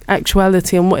like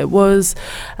actuality and what it was.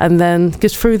 And then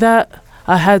just through that,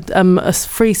 I had a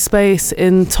free space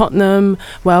in Tottenham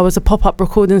where I was a pop-up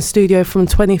recording studio from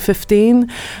 2015.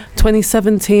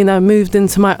 2017, I moved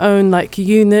into my own like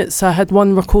unit, so I had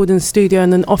one recording studio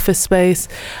and an office space.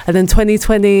 And then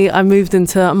 2020, I moved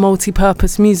into a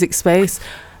multi-purpose music space,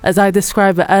 as I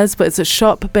describe it as, but it's a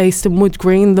shop based in Wood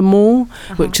Green, the mall,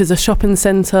 which is a shopping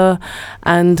centre,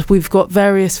 and we've got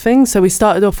various things. So we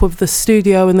started off with the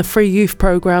studio and the free youth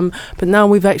programme, but now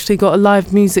we've actually got a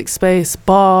live music space,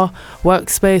 bar,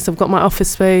 workspace. I've got my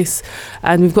office space,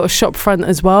 and we've got a shop front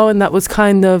as well, and that was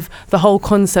kind of the whole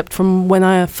concept from when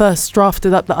I first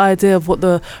drafted up the idea of what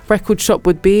the record shop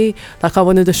would be. Like, I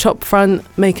wanted a shop front,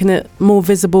 making it more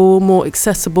visible, more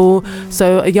accessible,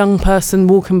 so a young person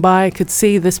walking by could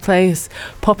see this place,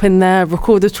 pop in there,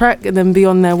 record a track, and then be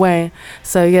on their way.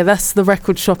 So yeah, that's the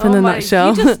record shop in a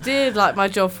nutshell. You just did like my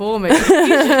job for me.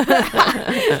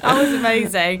 That was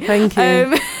amazing. Thank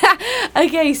you.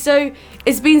 Okay, so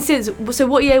it's been since. So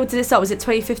what year did it start? Was it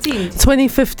 2015?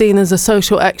 2015 as a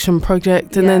social action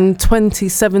project, and then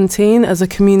 2017 as a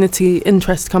community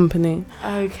interest company.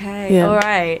 Okay, all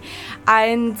right.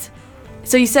 And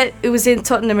so you said it was in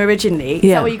Tottenham originally. Is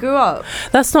that where you grew up?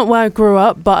 That's not where I grew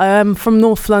up, but I am from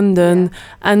North London.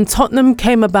 And Tottenham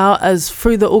came about as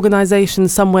through the organisation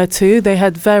Somewhere Too. They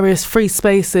had various free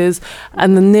spaces,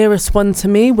 and the nearest one to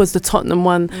me was the Tottenham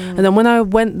one. And then when I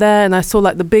went there and I saw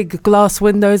like the big glass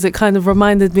windows, it kind of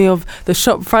reminded me of the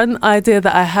shop front idea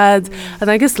that I had.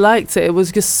 And I just liked it. It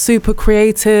was just super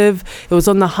creative. It was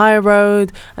on the high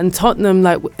road, and Tottenham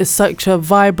like is such a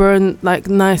vibrant, like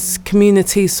nice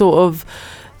community sort of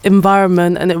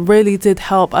environment, and it really did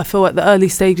help, I feel, at the early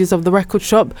stages of the record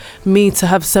shop, me to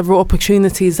have several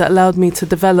opportunities that allowed me to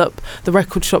develop the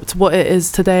record shop to what it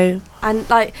is today. And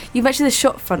like you mentioned the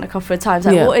shop front a couple of times,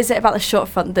 like what is it about the shop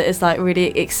front that is like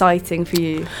really exciting for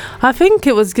you? I think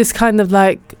it was just kind of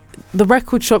like the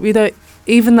record shop, you know,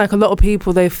 even like a lot of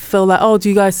people, they feel like, oh, do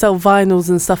you guys sell vinyls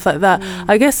and stuff like that?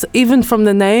 I guess even from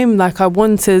the name, like I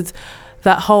wanted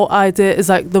that whole idea is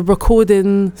like the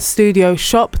recording studio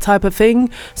shop type of thing.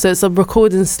 So it's a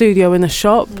recording studio in a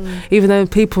shop, even though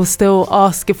people still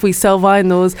ask if we sell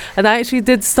vinyls. And I actually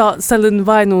did start selling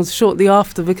vinyls shortly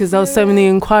after because there was so many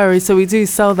inquiries. So we do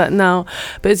sell that now.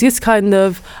 But it's just kind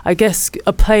of, I guess,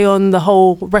 a play on the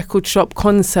whole record shop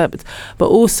concept. But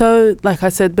also, like I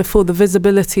said before, the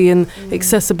visibility and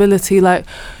accessibility, like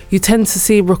you tend to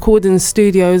see recording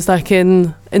studios like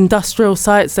in industrial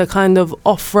sites, they're kind of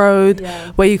off-road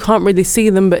where you can't really see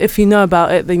them, but if you know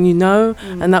about it then you know,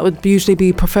 and that would usually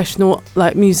be professional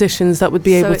like musicians that would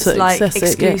be able to like access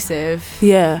exclusive.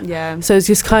 it. So it's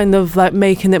just kind of like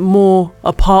making it more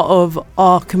a part of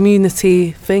our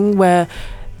community thing where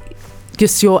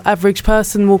just your average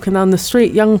person walking down the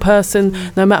street, young person,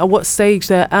 no matter what stage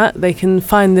they're at, they can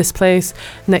find this place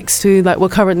next to, like we're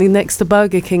currently next to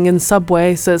Burger King and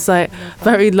Subway, so it's like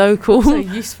very local. So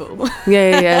useful. So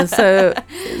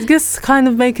it's just kind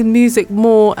of making music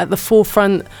more at the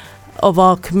forefront of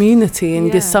our community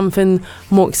and just something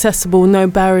more accessible, no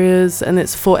barriers, and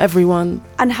it's for everyone.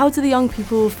 And how do the young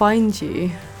people find you?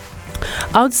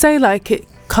 I would say like it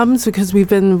comes because we've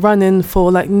been running for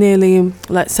like nearly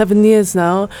like 7 years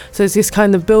now, so it's just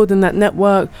kind of building that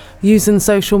network, using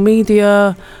social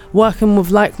media, working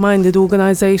with like-minded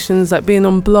organizations, like being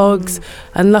on blogs,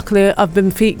 and luckily I've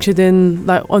been featured in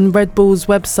like on Red Bull's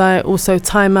website, also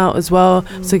Time Out as well,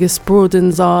 so it just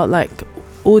broadens our like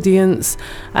audience.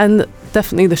 And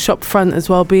definitely the shop front as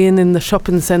well, being in the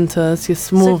shopping centre, it's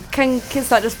just more. So can kids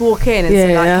like just walk in and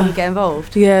say like, come and get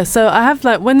involved? Yeah, so I have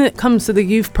like, when it comes to the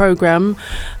youth programme,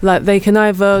 like they can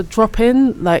either drop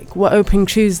in, like we're open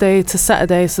Tuesday to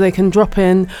Saturday, so they can drop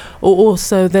in, or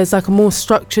also there's like a more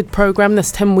structured programme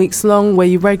that's 10 weeks long where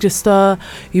you register,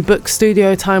 you book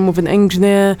studio time with an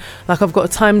engineer. Like I've got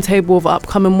a timetable of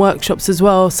upcoming workshops as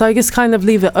well, so I just kind of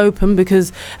leave it open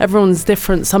because everyone's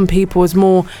different. Some people is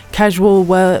more casual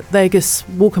where they just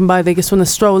walking by, they just want to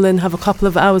stroll in, have a couple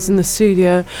of hours in the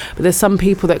studio, but there's some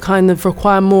people that kind of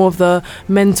require more of the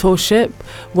mentorship,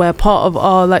 where part of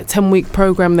our like 10-week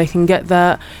program they can get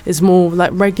that is more like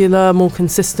regular, more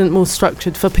consistent, more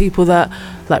structured for people that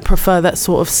like prefer that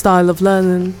sort of style of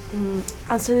learning.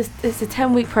 And so it's a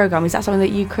 10-week program. Is that something that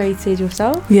you created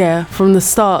yourself? Yeah, from the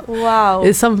start. Wow.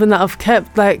 It's something that I've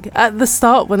kept, like at the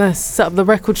start when I set up the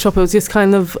record shop, it was just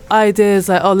kind of ideas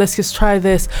like, oh, let's just try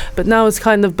this, but now it's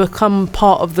kind of become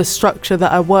part of the structure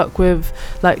that I work with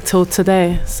like till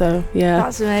today. So yeah,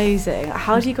 that's amazing.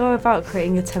 How do you go about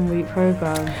creating a 10-week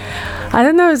program? I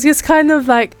don't know, it's just kind of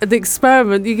like an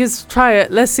experiment. You just try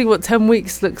it. Let's see what 10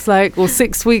 weeks looks like, or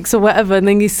 6 weeks or whatever, and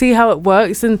then you see how it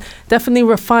works and definitely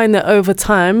refine it over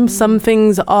time. Some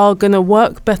things are going to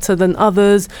work better than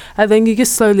others, and then you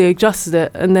just slowly adjust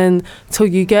it, and then till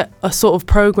you get a sort of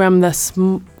program that's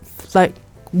like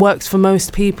works for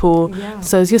most people.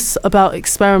 So it's just about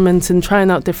experimenting, trying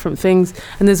out different things,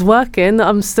 and it's working.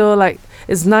 I'm still like,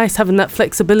 it's nice having that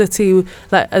flexibility,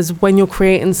 like as when you're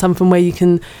creating something where you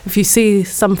can, if you see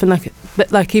something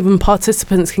like even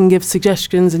participants can give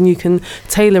suggestions and you can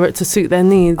tailor it to suit their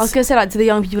needs. I was gonna say, like, do the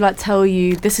young people like tell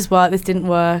you this is work, this didn't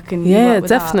work, and you yeah, work with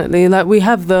definitely. Like we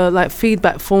have the like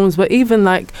feedback forms, but even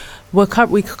like we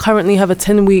currently have a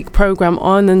 10-week program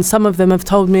on, and some of them have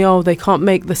told me, oh, they can't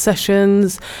make the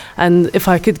sessions, and if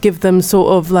I could give them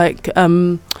sort of like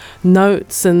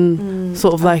notes and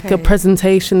sort of like a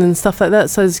presentation and stuff like that.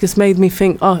 So it's just made me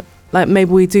think, oh, like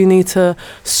maybe we do need to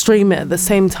stream it at the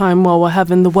same time while we're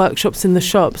having the workshops in the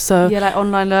shop. So yeah, like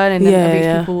online learning and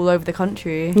reach people all over the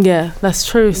country. Yeah, that's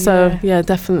true. So yeah,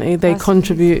 definitely they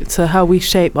contribute to how we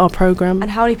shape our program.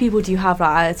 And how many people do you have like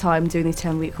at a time doing these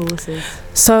 10-week courses?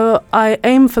 So I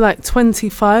aim for like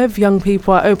 25 young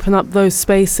people. I open up those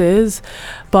spaces,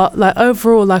 but like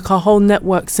overall, like our whole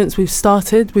network since we've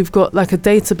started, we've got like a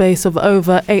database of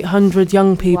over 800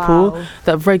 young people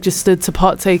that have registered to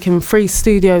partake in free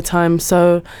studio time.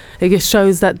 So it just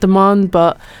shows that demand,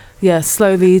 but yeah,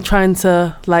 slowly trying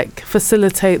to like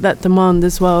facilitate that demand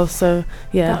as well. So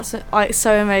yeah, that's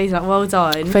so amazing. Like, well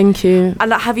done. Thank you. And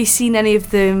like, have you seen any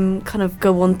of them kind of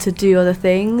go on to do other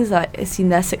things? Like, seen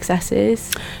their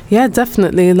successes? Yeah,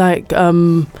 definitely. Like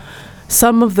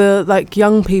some of the like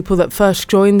young people that first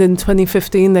joined in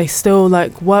 2015, they still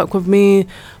like work with me,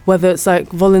 whether it's like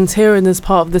volunteering as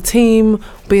part of the team,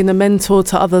 being a mentor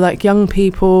to other like young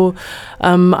people.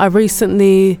 I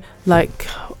recently like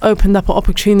opened up an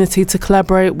opportunity to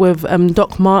collaborate with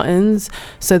Doc Martens.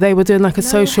 So they were doing like a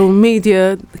social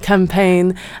media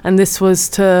campaign, and this was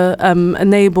to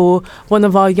enable one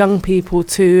of our young people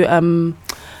to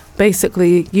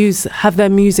basically have their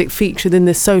music featured in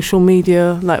this social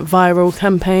media like viral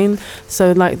campaign.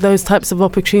 So like those types of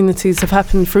opportunities have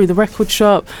happened through the record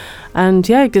shop, and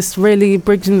yeah, just really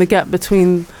bridging the gap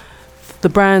between the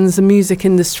brands, the music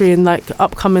industry, and like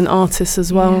upcoming artists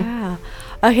as well. Yeah.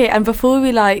 Okay, and before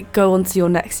we like go on to your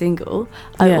next single,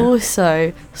 I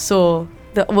also saw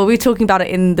that, well, we were talking about it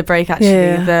in the break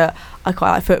actually, that I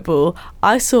quite like football.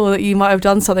 I saw that you might have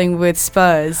done something with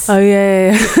Spurs. Oh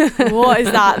yeah. What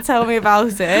is that? Tell me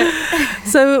about it.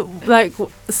 So like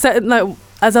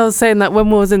as I was saying, that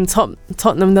when we was in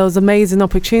Tottenham, there was amazing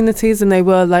opportunities, and they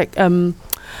were like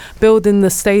building the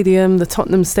stadium, the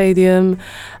Tottenham Stadium,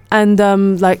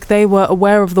 and like they were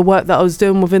aware of the work that I was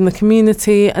doing within the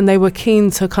community, and they were keen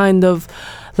to kind of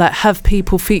like have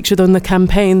people featured on the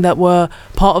campaign that were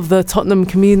part of the Tottenham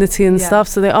community and stuff.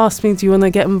 So they asked me, do you want to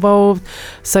get involved?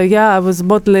 So yeah, I was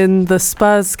modelling the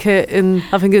Spurs kit in,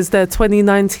 I think it's their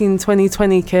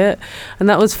 2019-2020 kit, and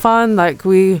that was fun. Like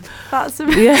that's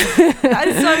amazing. Yeah. That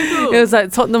is so cool. It was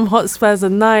like Tottenham Hotspurs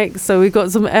and Nike, so we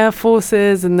got some Air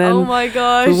Forces, and then oh my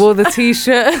gosh, we wore the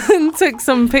t-shirt and took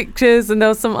some pictures, and there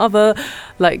was some other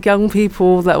like young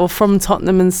people that were from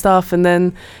Tottenham and stuff, and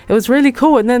then it was really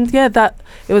cool. And then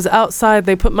it was outside.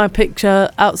 They put my picture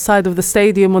outside of the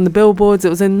stadium on the billboards. It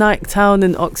was in Nike Town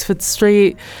in Oxford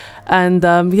Street. And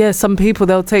some people,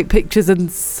 they'll take pictures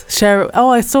and share it. Oh,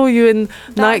 I saw you in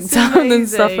Nike Town and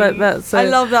stuff like that. So I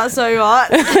love that so much.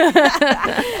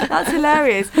 That's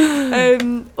hilarious.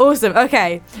 Awesome.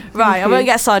 Okay, right. I won't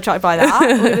get sidetracked by that.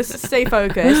 We're going to stay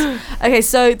focused. Okay,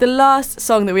 so the last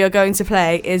song that we are going to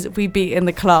play is "We Beat in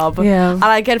the Club." Yeah. And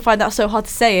I again find that so hard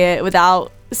to say it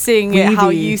without seeing it how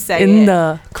you say in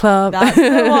the club. That's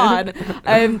the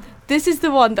one. This is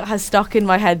the one that has stuck in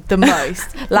my head the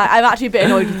most. Like, I'm actually a bit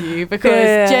annoyed with you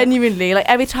because genuinely, like,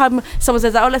 every time someone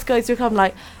says, oh, let's go to a club, I'm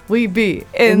like, we be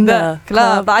in the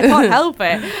club. But I can't help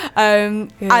it.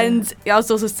 And I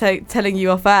was also telling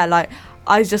you off air, like,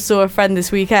 I just saw a friend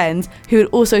this weekend who had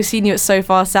also seen you at So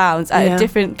Far Sounds at a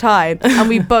different time, and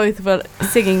we both were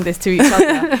singing this to each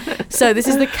other. So this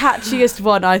is the catchiest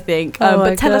one, I think.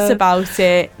 But tell us about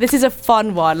it. This is a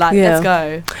fun one. Like, let's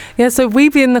go. Yeah, so We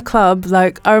Be in the Club,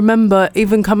 like, I remember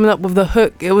even coming up with the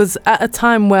hook. It was at a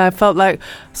time where I felt like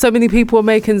so many people were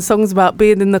making songs about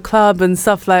being in the club and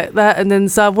stuff like that. And then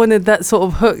so I wanted that sort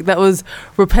of hook that was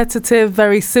repetitive,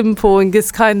 very simple, and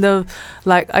just kind of,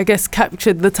 like, I guess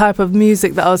captured the type of music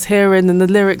that I was hearing and the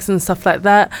lyrics and stuff like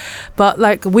that. But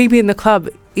like We Be in the Club,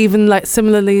 even like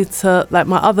similarly to like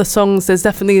my other songs, there's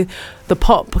definitely the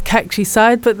pop catchy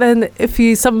side, but then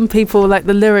some people like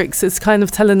the lyrics, it's kind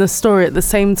of telling a story at the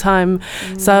same time.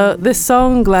 So this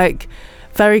song, like,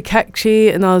 very catchy,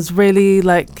 and I was really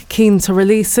like keen to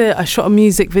release it. I shot a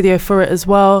music video for it as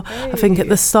well, I think at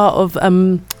the start of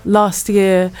last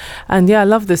year, and yeah, I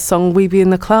love this song, We Be in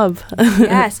the Club.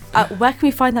 Yes. Where can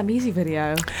we find that music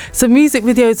video? So music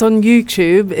video is on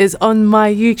YouTube, is on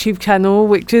my YouTube channel,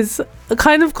 which is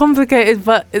kind of complicated,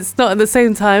 but it's not at the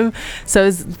same time. So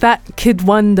it's That Kid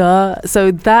Wonder,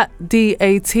 so that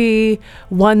DAT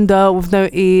Wonder with no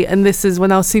E, and this is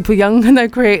when I was super young and I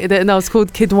created it, and I was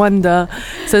called Kid Wonder.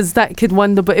 So it's That Kid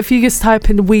Wonder, but if you just type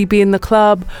in We Be in the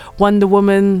Club,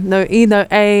 WondrWomn, no E, no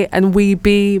A, and We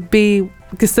Be,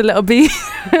 just a little B.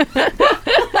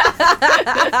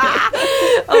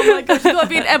 Oh my gosh, you've got to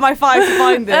be an MI5 to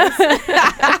find this.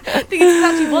 I think it's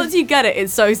actually, once you get it,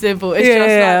 it's so simple. It's just like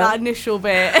that initial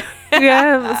bit.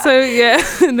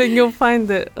 And then you'll find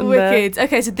it. Wicked.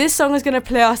 Okay, so this song is going to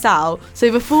play us out.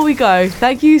 So before we go,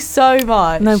 thank you so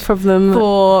much. No problem.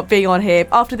 For being on here.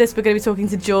 After this, we're going to be talking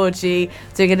to Georgie,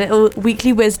 doing a little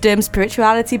weekly wisdom,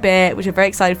 spirituality bit, which I'm very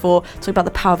excited for, talking about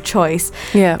the power of choice.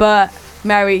 Yeah. But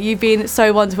Mary, you've been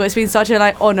so wonderful. It's been such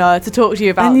a honour to talk to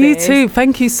you about this. And you this. too.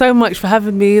 Thank you so much for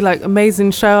having me. Like, amazing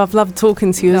show. I've loved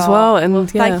talking to you as well. And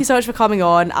thank you so much for coming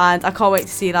on. And I can't wait to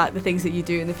see the things that you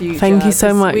do in the future. Thank you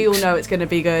so much. We all know it's going to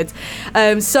be good.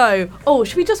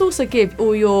 Should we just also give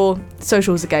all your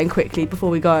socials again quickly before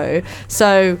we go?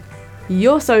 So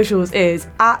your socials is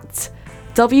at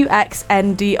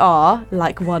WXNDR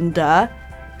like wonder,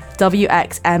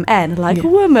 WXMN like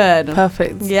woman.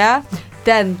 Perfect. Yeah.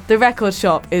 Then the record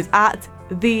shop is at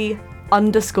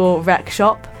 _rec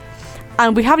shop.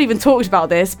 And we haven't even talked about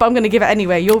this, but I'm going to give it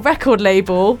anyway. Your record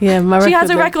label, she has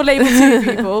a record label too,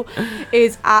 people,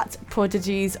 is at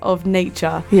Prodigies of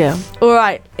Nature. Yeah. All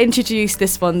right, introduce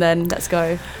this one then. Let's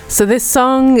go. So this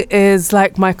song is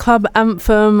like my club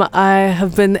anthem. I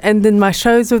have been ending my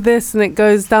shows with this, and it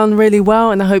goes down really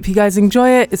well, and I hope you guys enjoy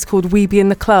it. It's called We Be in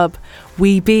the Club.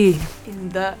 We be in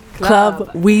the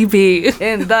club. We be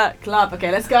in the club.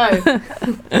 Okay, let's go.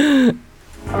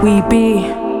 We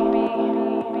be.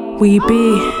 We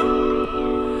be,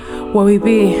 where we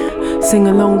be, sing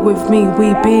along with me,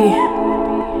 we be,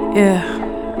 yeah,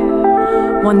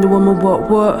 WondrWomn,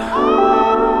 what,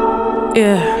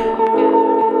 yeah.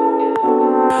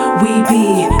 We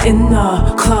be in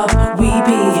the club, we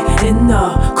be in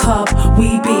the club,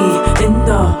 we be in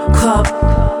the club.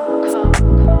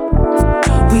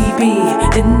 We be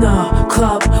in the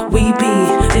club, we be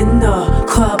in the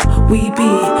club, we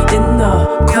be in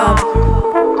the club.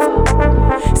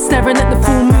 Staring at the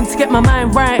full moon to get my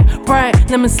mind right, bright,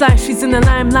 lemon slice, she's in the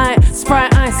limelight.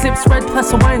 Sprite, ice, lips red,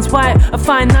 plus her wine's white. A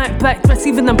fine night, black dress,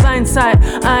 even the blind side.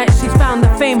 She's found the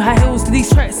fame, high heels, do these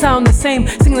tracks sound the same?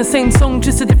 Sing the same song,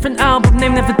 just a different album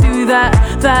name, never do that.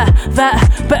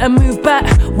 Better move back,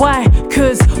 why?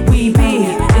 Cause we be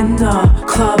in the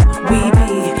club, we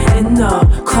be in the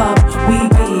club, we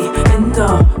be in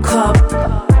the club.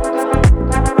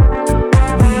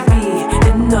 We be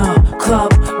in the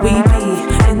club, we be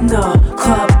in the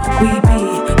club, we be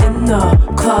in the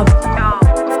club.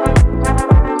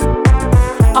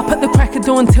 Up at the crack of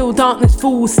dawn till darkness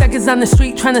falls. Staggers down the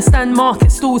street trying to stand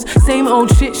market stalls. Same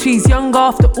old shit, she's young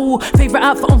after all. Favourite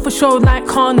outfit on for show like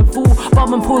carnival.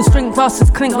 Barman pulls, drink glasses,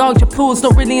 clink large applause.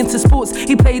 Not really into sports,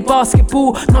 he played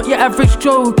basketball. Not your average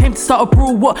Joe who came to start a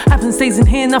brawl. What happens stays in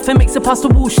here, nothing makes it past the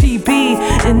wall. She be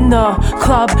in the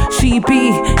club, she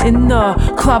be in the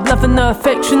club. Loving the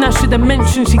affection, I should have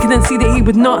mentioned. She couldn't see that he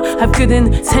would not have good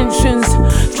intentions.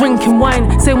 Drinking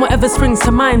wine, saying whatever springs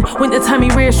to mind. Wintertime he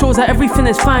reassures that everything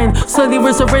is fine. Slowly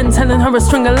resurrect, telling her a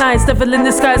string of lies. Devil in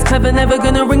disguise, clever, never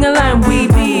gonna ring a line. We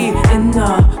be in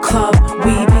the club,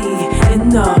 we be in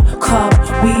the club,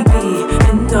 we be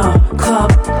in the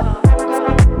club.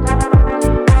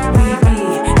 We be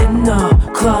in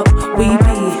the club, we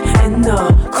be in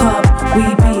the club,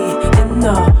 we be in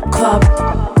the club.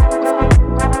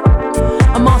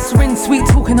 I'm mastering sweet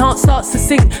talking, heart starts to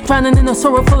sink. Drowning in her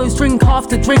sorrow follows drink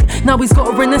after drink. Now he's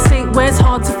got her in a state where it's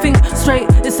hard to think straight.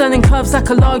 It's turning curves like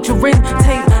a larger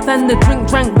intake than the drink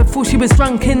drank before she was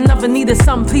drunk in love. I need a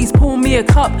son, please pour me a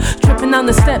cup. Tripping down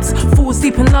the steps, falls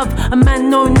deep in love. A man,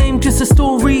 no name, just a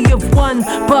story of one.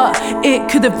 But it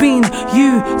could have been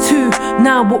you too.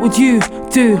 Now what would you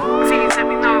do? Please let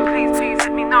me know, please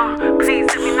let me know, please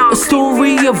let me know. A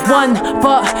story of one,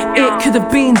 but it could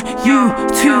have been you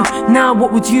too. Now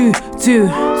what would you do?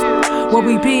 Will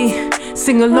we be?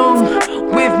 Sing along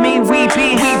with me. We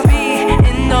be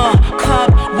in the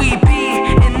club. We be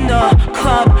in the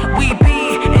club. We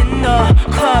be in the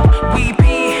club.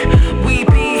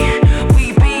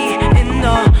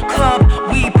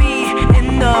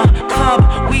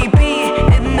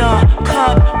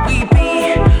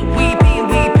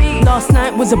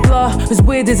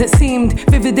 weird as it seemed.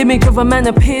 Vivid image of a man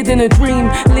appeared in a dream.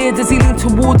 Leered as he leaned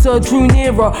towards her, drew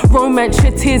nearer. Romance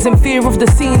shed tears in fear of the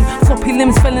scene. Floppy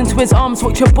limbs fell into his arms,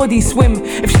 watch her body swim.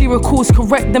 If she recalls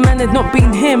correct, the man had not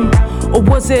been him. Or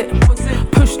was it?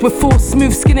 Pushed with force,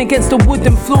 smooth skin against the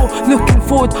wooden floor. Looking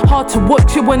forward, hard to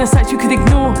watch it when a sight you could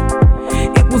ignore.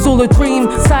 It was all a dream,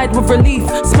 sighed with relief.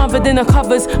 Smothered in her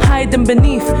covers, hiding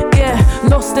beneath. Yeah,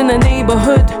 lost in a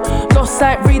neighborhood. Lost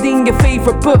sight reading your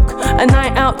favorite book. A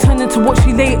night out turned into what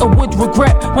she later would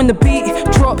regret. When the beat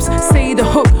drops, say the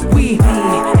hook. We be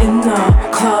in the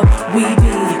club, we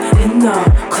be in the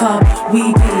club,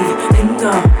 we be in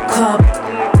the club.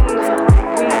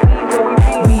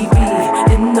 We be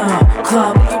in the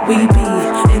club, we be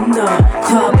in the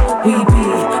club, we be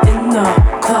in the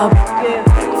club.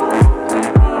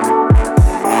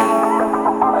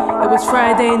 It was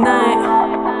Friday night,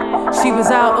 she was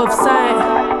out of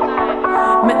sight.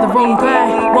 Met the wrong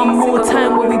guy, one more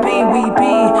time where we be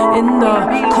in the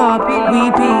club, we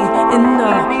be in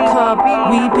the club,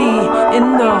 we be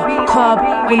in the club.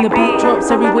 When the beat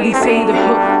drops, everybody say the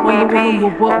hook. When the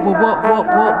woman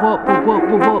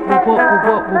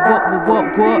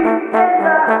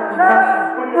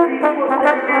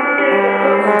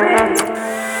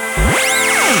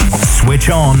Switch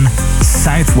on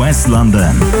Southwest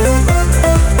London.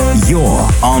 You're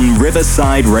on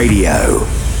Riverside Radio.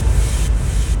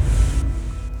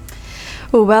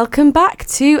 Well, welcome back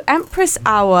to Empress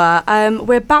Hour.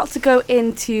 We're about to go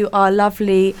into our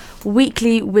lovely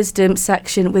weekly wisdom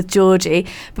section with Georgie.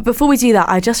 But before we do that,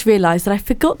 I just realised that I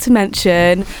forgot to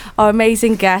mention our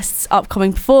amazing guest's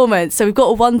upcoming performance. So we've got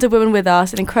a WondrWomn with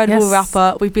us, an incredible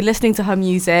rapper. We've been listening to her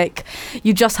music.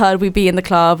 You just heard We Be in the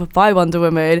Club by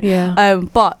WondrWomn. Yeah.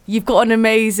 But you've got an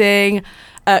amazing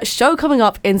show coming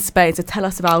up in Spain, so tell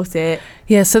us about it.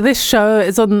 Yeah, so this show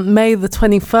is on May the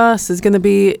 21st. It's going to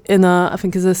be in I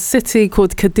think it's a city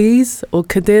called Cadiz.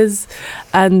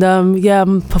 And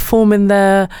I'm performing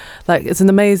there. Like, it's an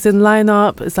amazing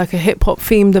lineup. It's like a hip hop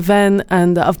themed event,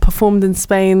 and I've performed in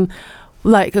Spain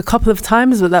like a couple of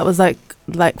times, but that was like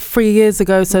 3 years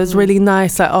ago, so it's really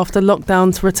nice, like, after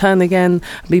lockdown, to return again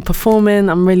and be performing.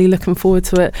 I'm really looking forward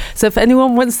to it. So if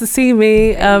anyone wants to see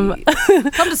me, come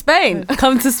to Spain.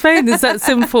 Come to Spain. Is that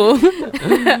simple?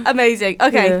 Amazing.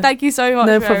 Okay, Yeah. Thank you so much.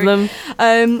 No Mary.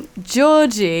 problem.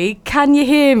 Georgie, can you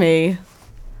hear me?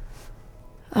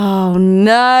 Oh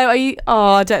no, are you?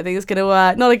 Oh, I don't think it's gonna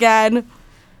work. Not again.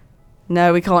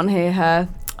 No, we can't hear her.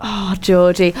 Oh,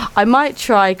 Georgie, I might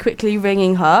try quickly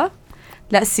ringing her.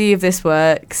 Let's see if this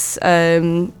works.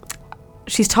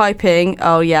 She's typing.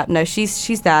 Oh yeah, no,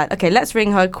 she's there. Okay, let's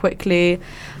ring her quickly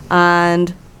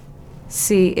and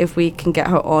see if we can get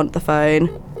her on the phone.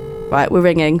 Right, we're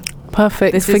ringing.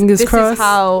 Perfect. Fingers crossed. This is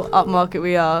how upmarket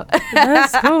we are.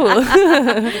 That's cool.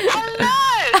 Hello,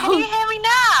 can you hear me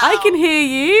now? I can hear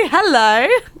you. Hello.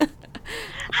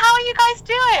 How are you guys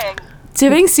doing?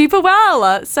 Doing super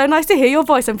well. So nice to hear your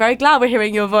voice. I'm very glad we're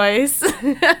hearing your voice.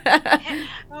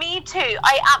 Me too.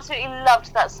 I absolutely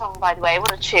loved that song, by the way.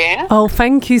 What a tune. Oh,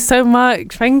 thank you so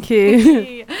much. Thank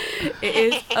you. It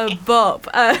is a bop.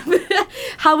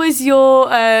 How was your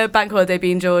bank holiday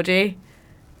been, Georgie?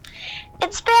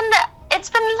 It's been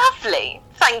lovely.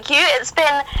 Thank you. It's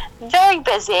been very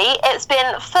busy. It's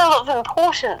been full of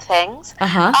important things.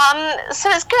 So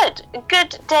it's good. A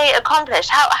good day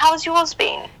accomplished. How's yours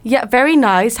been? Yeah, very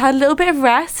nice. Had a little bit of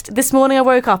rest. This morning I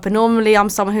woke up, and normally I'm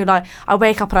someone who, like, I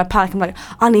wake up and I panic. I'm like,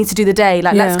 I need to do the day.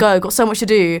 Like, let's go. Got so much to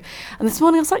do. And this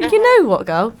morning I was like, you know what,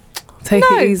 girl? Take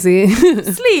it easy.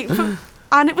 Sleep.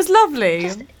 And it was lovely.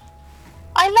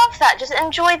 I love that. Just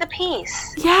enjoy the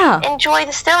peace. Yeah. Enjoy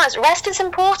the stillness. Rest is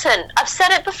important. I've said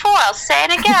it before. I'll say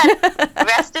it again.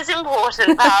 Rest is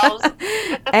important, pals.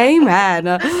 Amen.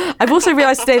 I've also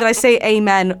realised today that I say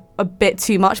amen a bit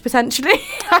too much, potentially.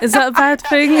 Is that a bad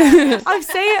thing? I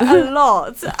say it a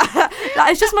lot.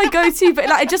 Like, it's just my go-to, but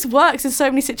like, it just works in so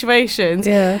many situations.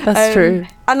 Yeah, that's true.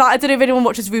 And like, I don't know if anyone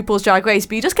watches RuPaul's Drag Race,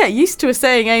 but you just get used to us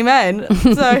saying amen.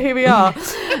 So here we are.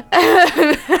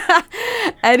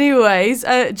 Anyways,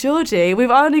 Georgie,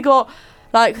 we've only got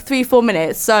like 3-4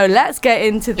 minutes, so let's get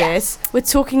into this. We're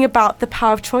talking about the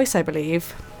power of choice, I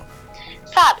believe.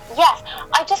 Fab, yes.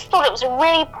 I just thought it was a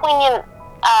really poignant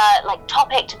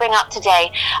topic to bring up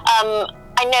today.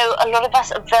 I know a lot of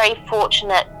us are very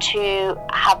fortunate to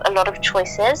have a lot of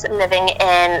choices living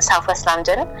in Southwest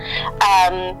London,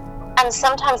 and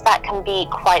sometimes that can be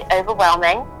quite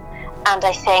overwhelming, and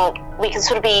I think we can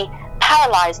sort of be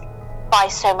paralysed by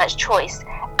so much choice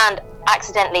and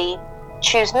accidentally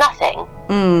choose nothing.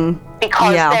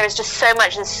 Because there is just so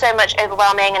much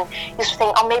overwhelming, and you sort of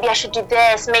think, oh, maybe I should do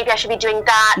this, maybe I should be doing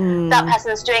that, that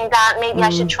person's doing that, maybe I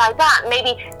should try that,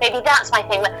 maybe that's my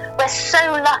thing. We're so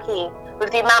lucky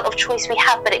with the amount of choice we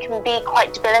have, but it can be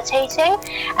quite debilitating.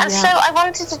 And so I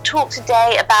wanted to talk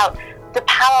today about the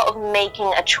power of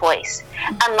making a choice,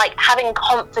 and like having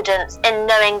confidence in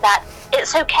knowing that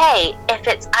it's okay if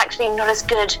it's actually not as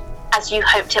good as you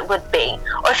hoped it would be,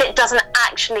 or if it doesn't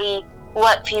actually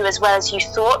work for you as well as you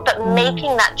thought, but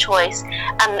making that choice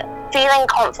and feeling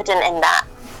confident in that,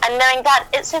 and knowing that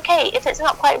it's okay if it's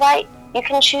not quite right, you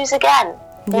can choose again.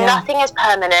 Nothing is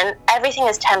permanent, everything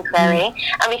is temporary,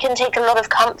 and we can take a lot of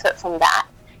comfort from that.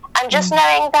 And just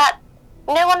knowing that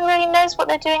no one really knows what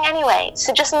they're doing anyway,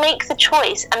 so just make the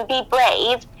choice and be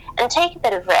brave and take a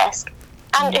bit of risk,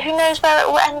 and who knows where it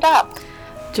will end up.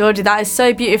 Georgie, that is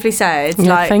so beautifully said.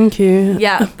 Yeah, thank you.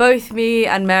 Yeah, both me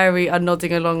and Mary are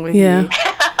nodding along with you.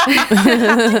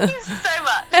 Thank you so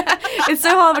much. It's so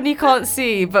hard when you can't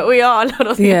see, but we are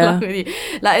nodding along with you.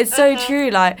 Like, it's so true.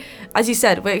 Like, as you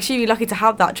said, we're extremely lucky to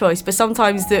have that choice, but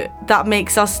sometimes that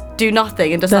makes us do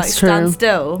nothing and just stand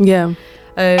still. Yeah.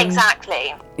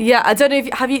 Exactly. Yeah, I don't know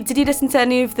if did you listen to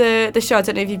any of the show? I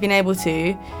don't know if you've been able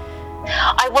to.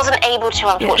 I wasn't able to,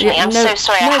 unfortunately. I'm so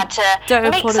sorry. I had to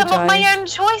make some of my own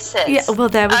choices. Yeah, well,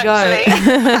 there we go.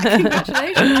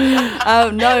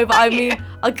 Congratulations. No, but I mean,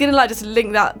 I'm gonna just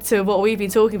link that to what we've been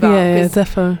talking about. Yeah,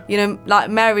 definitely. You know, like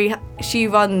Mary, she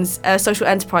runs a social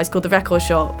enterprise called the Record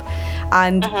Shop,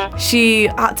 and she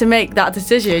had to make that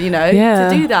decision. You know, to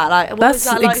do that. Like, what was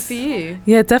that like for you?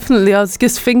 Yeah, definitely. I was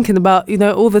just thinking about,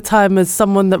 all the time as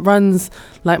someone that runs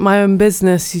like my own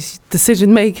business,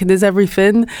 decision making is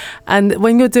everything, and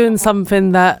when you're doing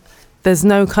something that there's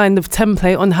no kind of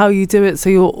template on how you do it, so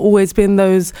you'll always be in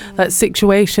those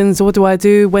situations. What do I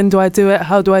do? When do I do it?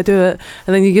 How do I do it?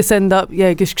 And then you just end up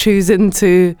just choosing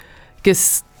to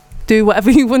just do whatever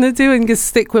you want to do and just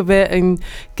stick with it and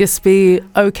just be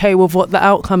okay with what the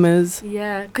outcome is.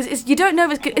 Yeah, because you don't know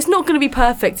it's not going to be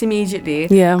perfect immediately.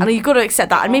 Yeah, and you've got to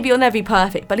accept that, and maybe it'll never be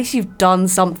perfect, but at least you've done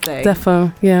something.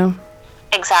 Defo, yeah.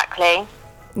 Exactly.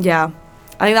 Yeah,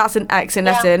 I think that's an excellent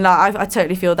lesson. Like, I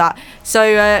totally feel that.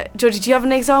 So, Georgie, do you have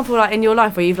an example like in your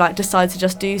life where you've like decided to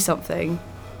just do something?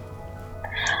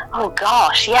 Oh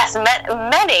gosh, yes,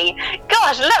 many.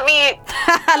 Gosh, let me.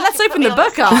 Let's open the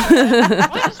book up.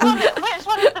 which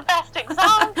one is the best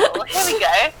example? Here we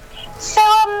go.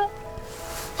 So,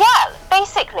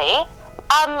 basically,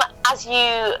 as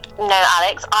you know,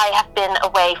 Alex, I have been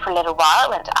away for a little while. I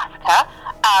went to Africa,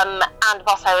 and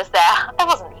whilst I was there, I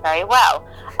wasn't very well.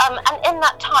 And in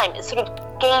that time, it sort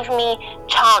of gave me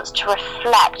chance to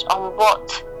reflect on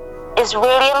what is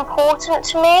really important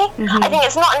to me. I think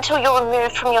it's not until you're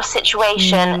removed from your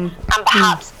situation and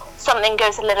perhaps something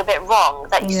goes a little bit wrong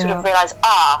that you sort of realise,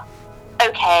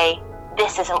 okay,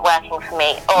 this isn't working for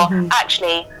me, or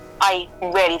actually, I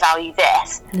really value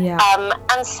this.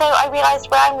 And so I realised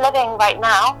where I'm living right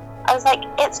now, I was like,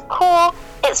 it's cool,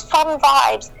 it's fun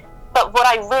vibes, but what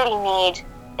I really need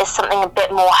is something a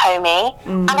bit more homey.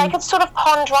 And I could sort of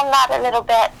ponder on that a little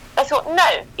bit. I thought,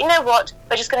 no, you know what,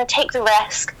 we're just going to take the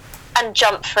risk and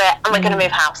jump for it, and we're going to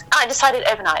move house. And I decided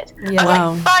overnight. I was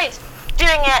like, right,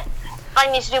 doing it, I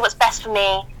need to do what's best for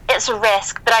me. It's a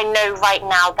risk, but I know right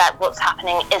now that what's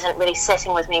happening isn't really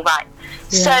sitting with me right.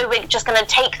 So we're just going to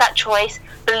take that choice,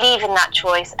 believe in that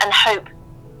choice, and hope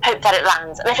that it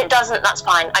lands. And if it doesn't, that's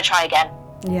fine, I try again.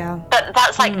 But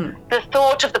that's like the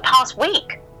thought of the past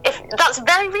week. If that's a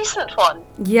very recent one.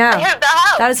 I hope that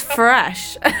helps. That is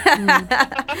fresh.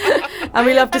 And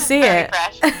we love to see it.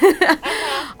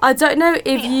 I don't know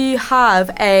if you have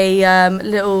a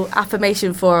little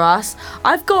affirmation for us.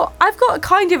 I've got a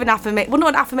kind of an affirmation. Well, not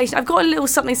an affirmation. I've got a little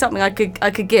something I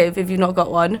could give if you've not got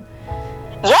one.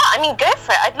 Yeah, I mean, go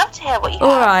for it. I'd love to hear what you have.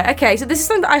 All right, okay. So this is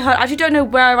something that I heard. I actually don't know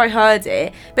where I heard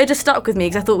it, but it just stuck with me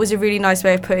because I thought it was a really nice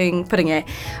way of putting it.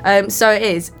 So it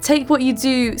is, take what you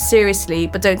do seriously,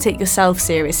 but don't take yourself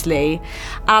seriously.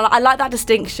 And I like that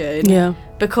distinction. Yeah.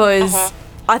 Because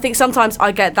I think sometimes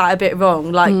I get that a bit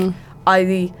wrong. Like,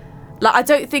 I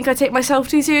don't think I take myself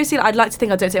too seriously. I'd like to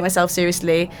think I don't take myself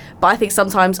seriously, but I think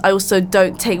sometimes I also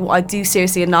don't take what I do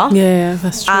seriously enough. Yeah,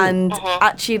 that's true. And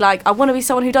actually, like, I want to be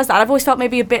someone who does that. I've always felt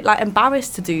maybe a bit like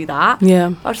embarrassed to do that.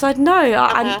 Yeah. I was like, no,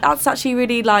 and that's actually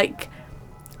really like,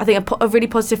 I think a really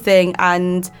positive thing,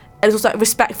 and it's also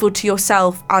respectful to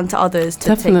yourself and to others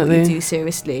to take what you do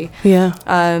seriously. Yeah.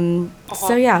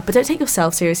 So yeah, but don't take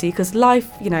yourself seriously because life,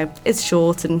 is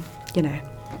short, and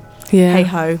hey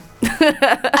ho.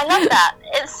 I love that.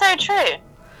 It's so true.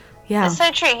 Yeah. It's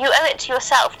so true. You owe it to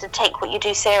yourself to take what you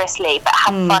do seriously, but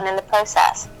have fun in the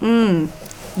process.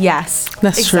 Yes,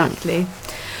 That's exactly.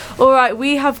 All right,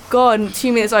 we have gone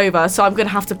 2 minutes over, so I'm going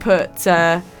to have to put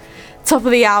top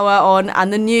of the hour on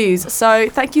and the news. So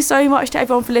thank you so much to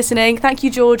everyone for listening. Thank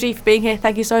you, Georgie, for being here.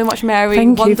 Thank you so much, Mary.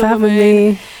 Thank you for having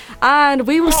WondrWomn. me. And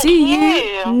we will see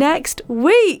you next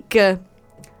week.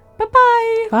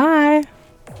 Bye-bye. Bye.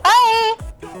 Bye.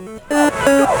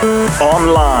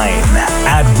 Online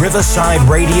at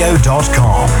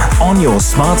riversideradio.com on your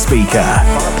smart speaker.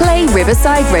 Play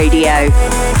Riverside Radio.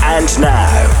 And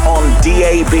now on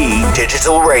DAB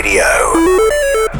Digital Radio.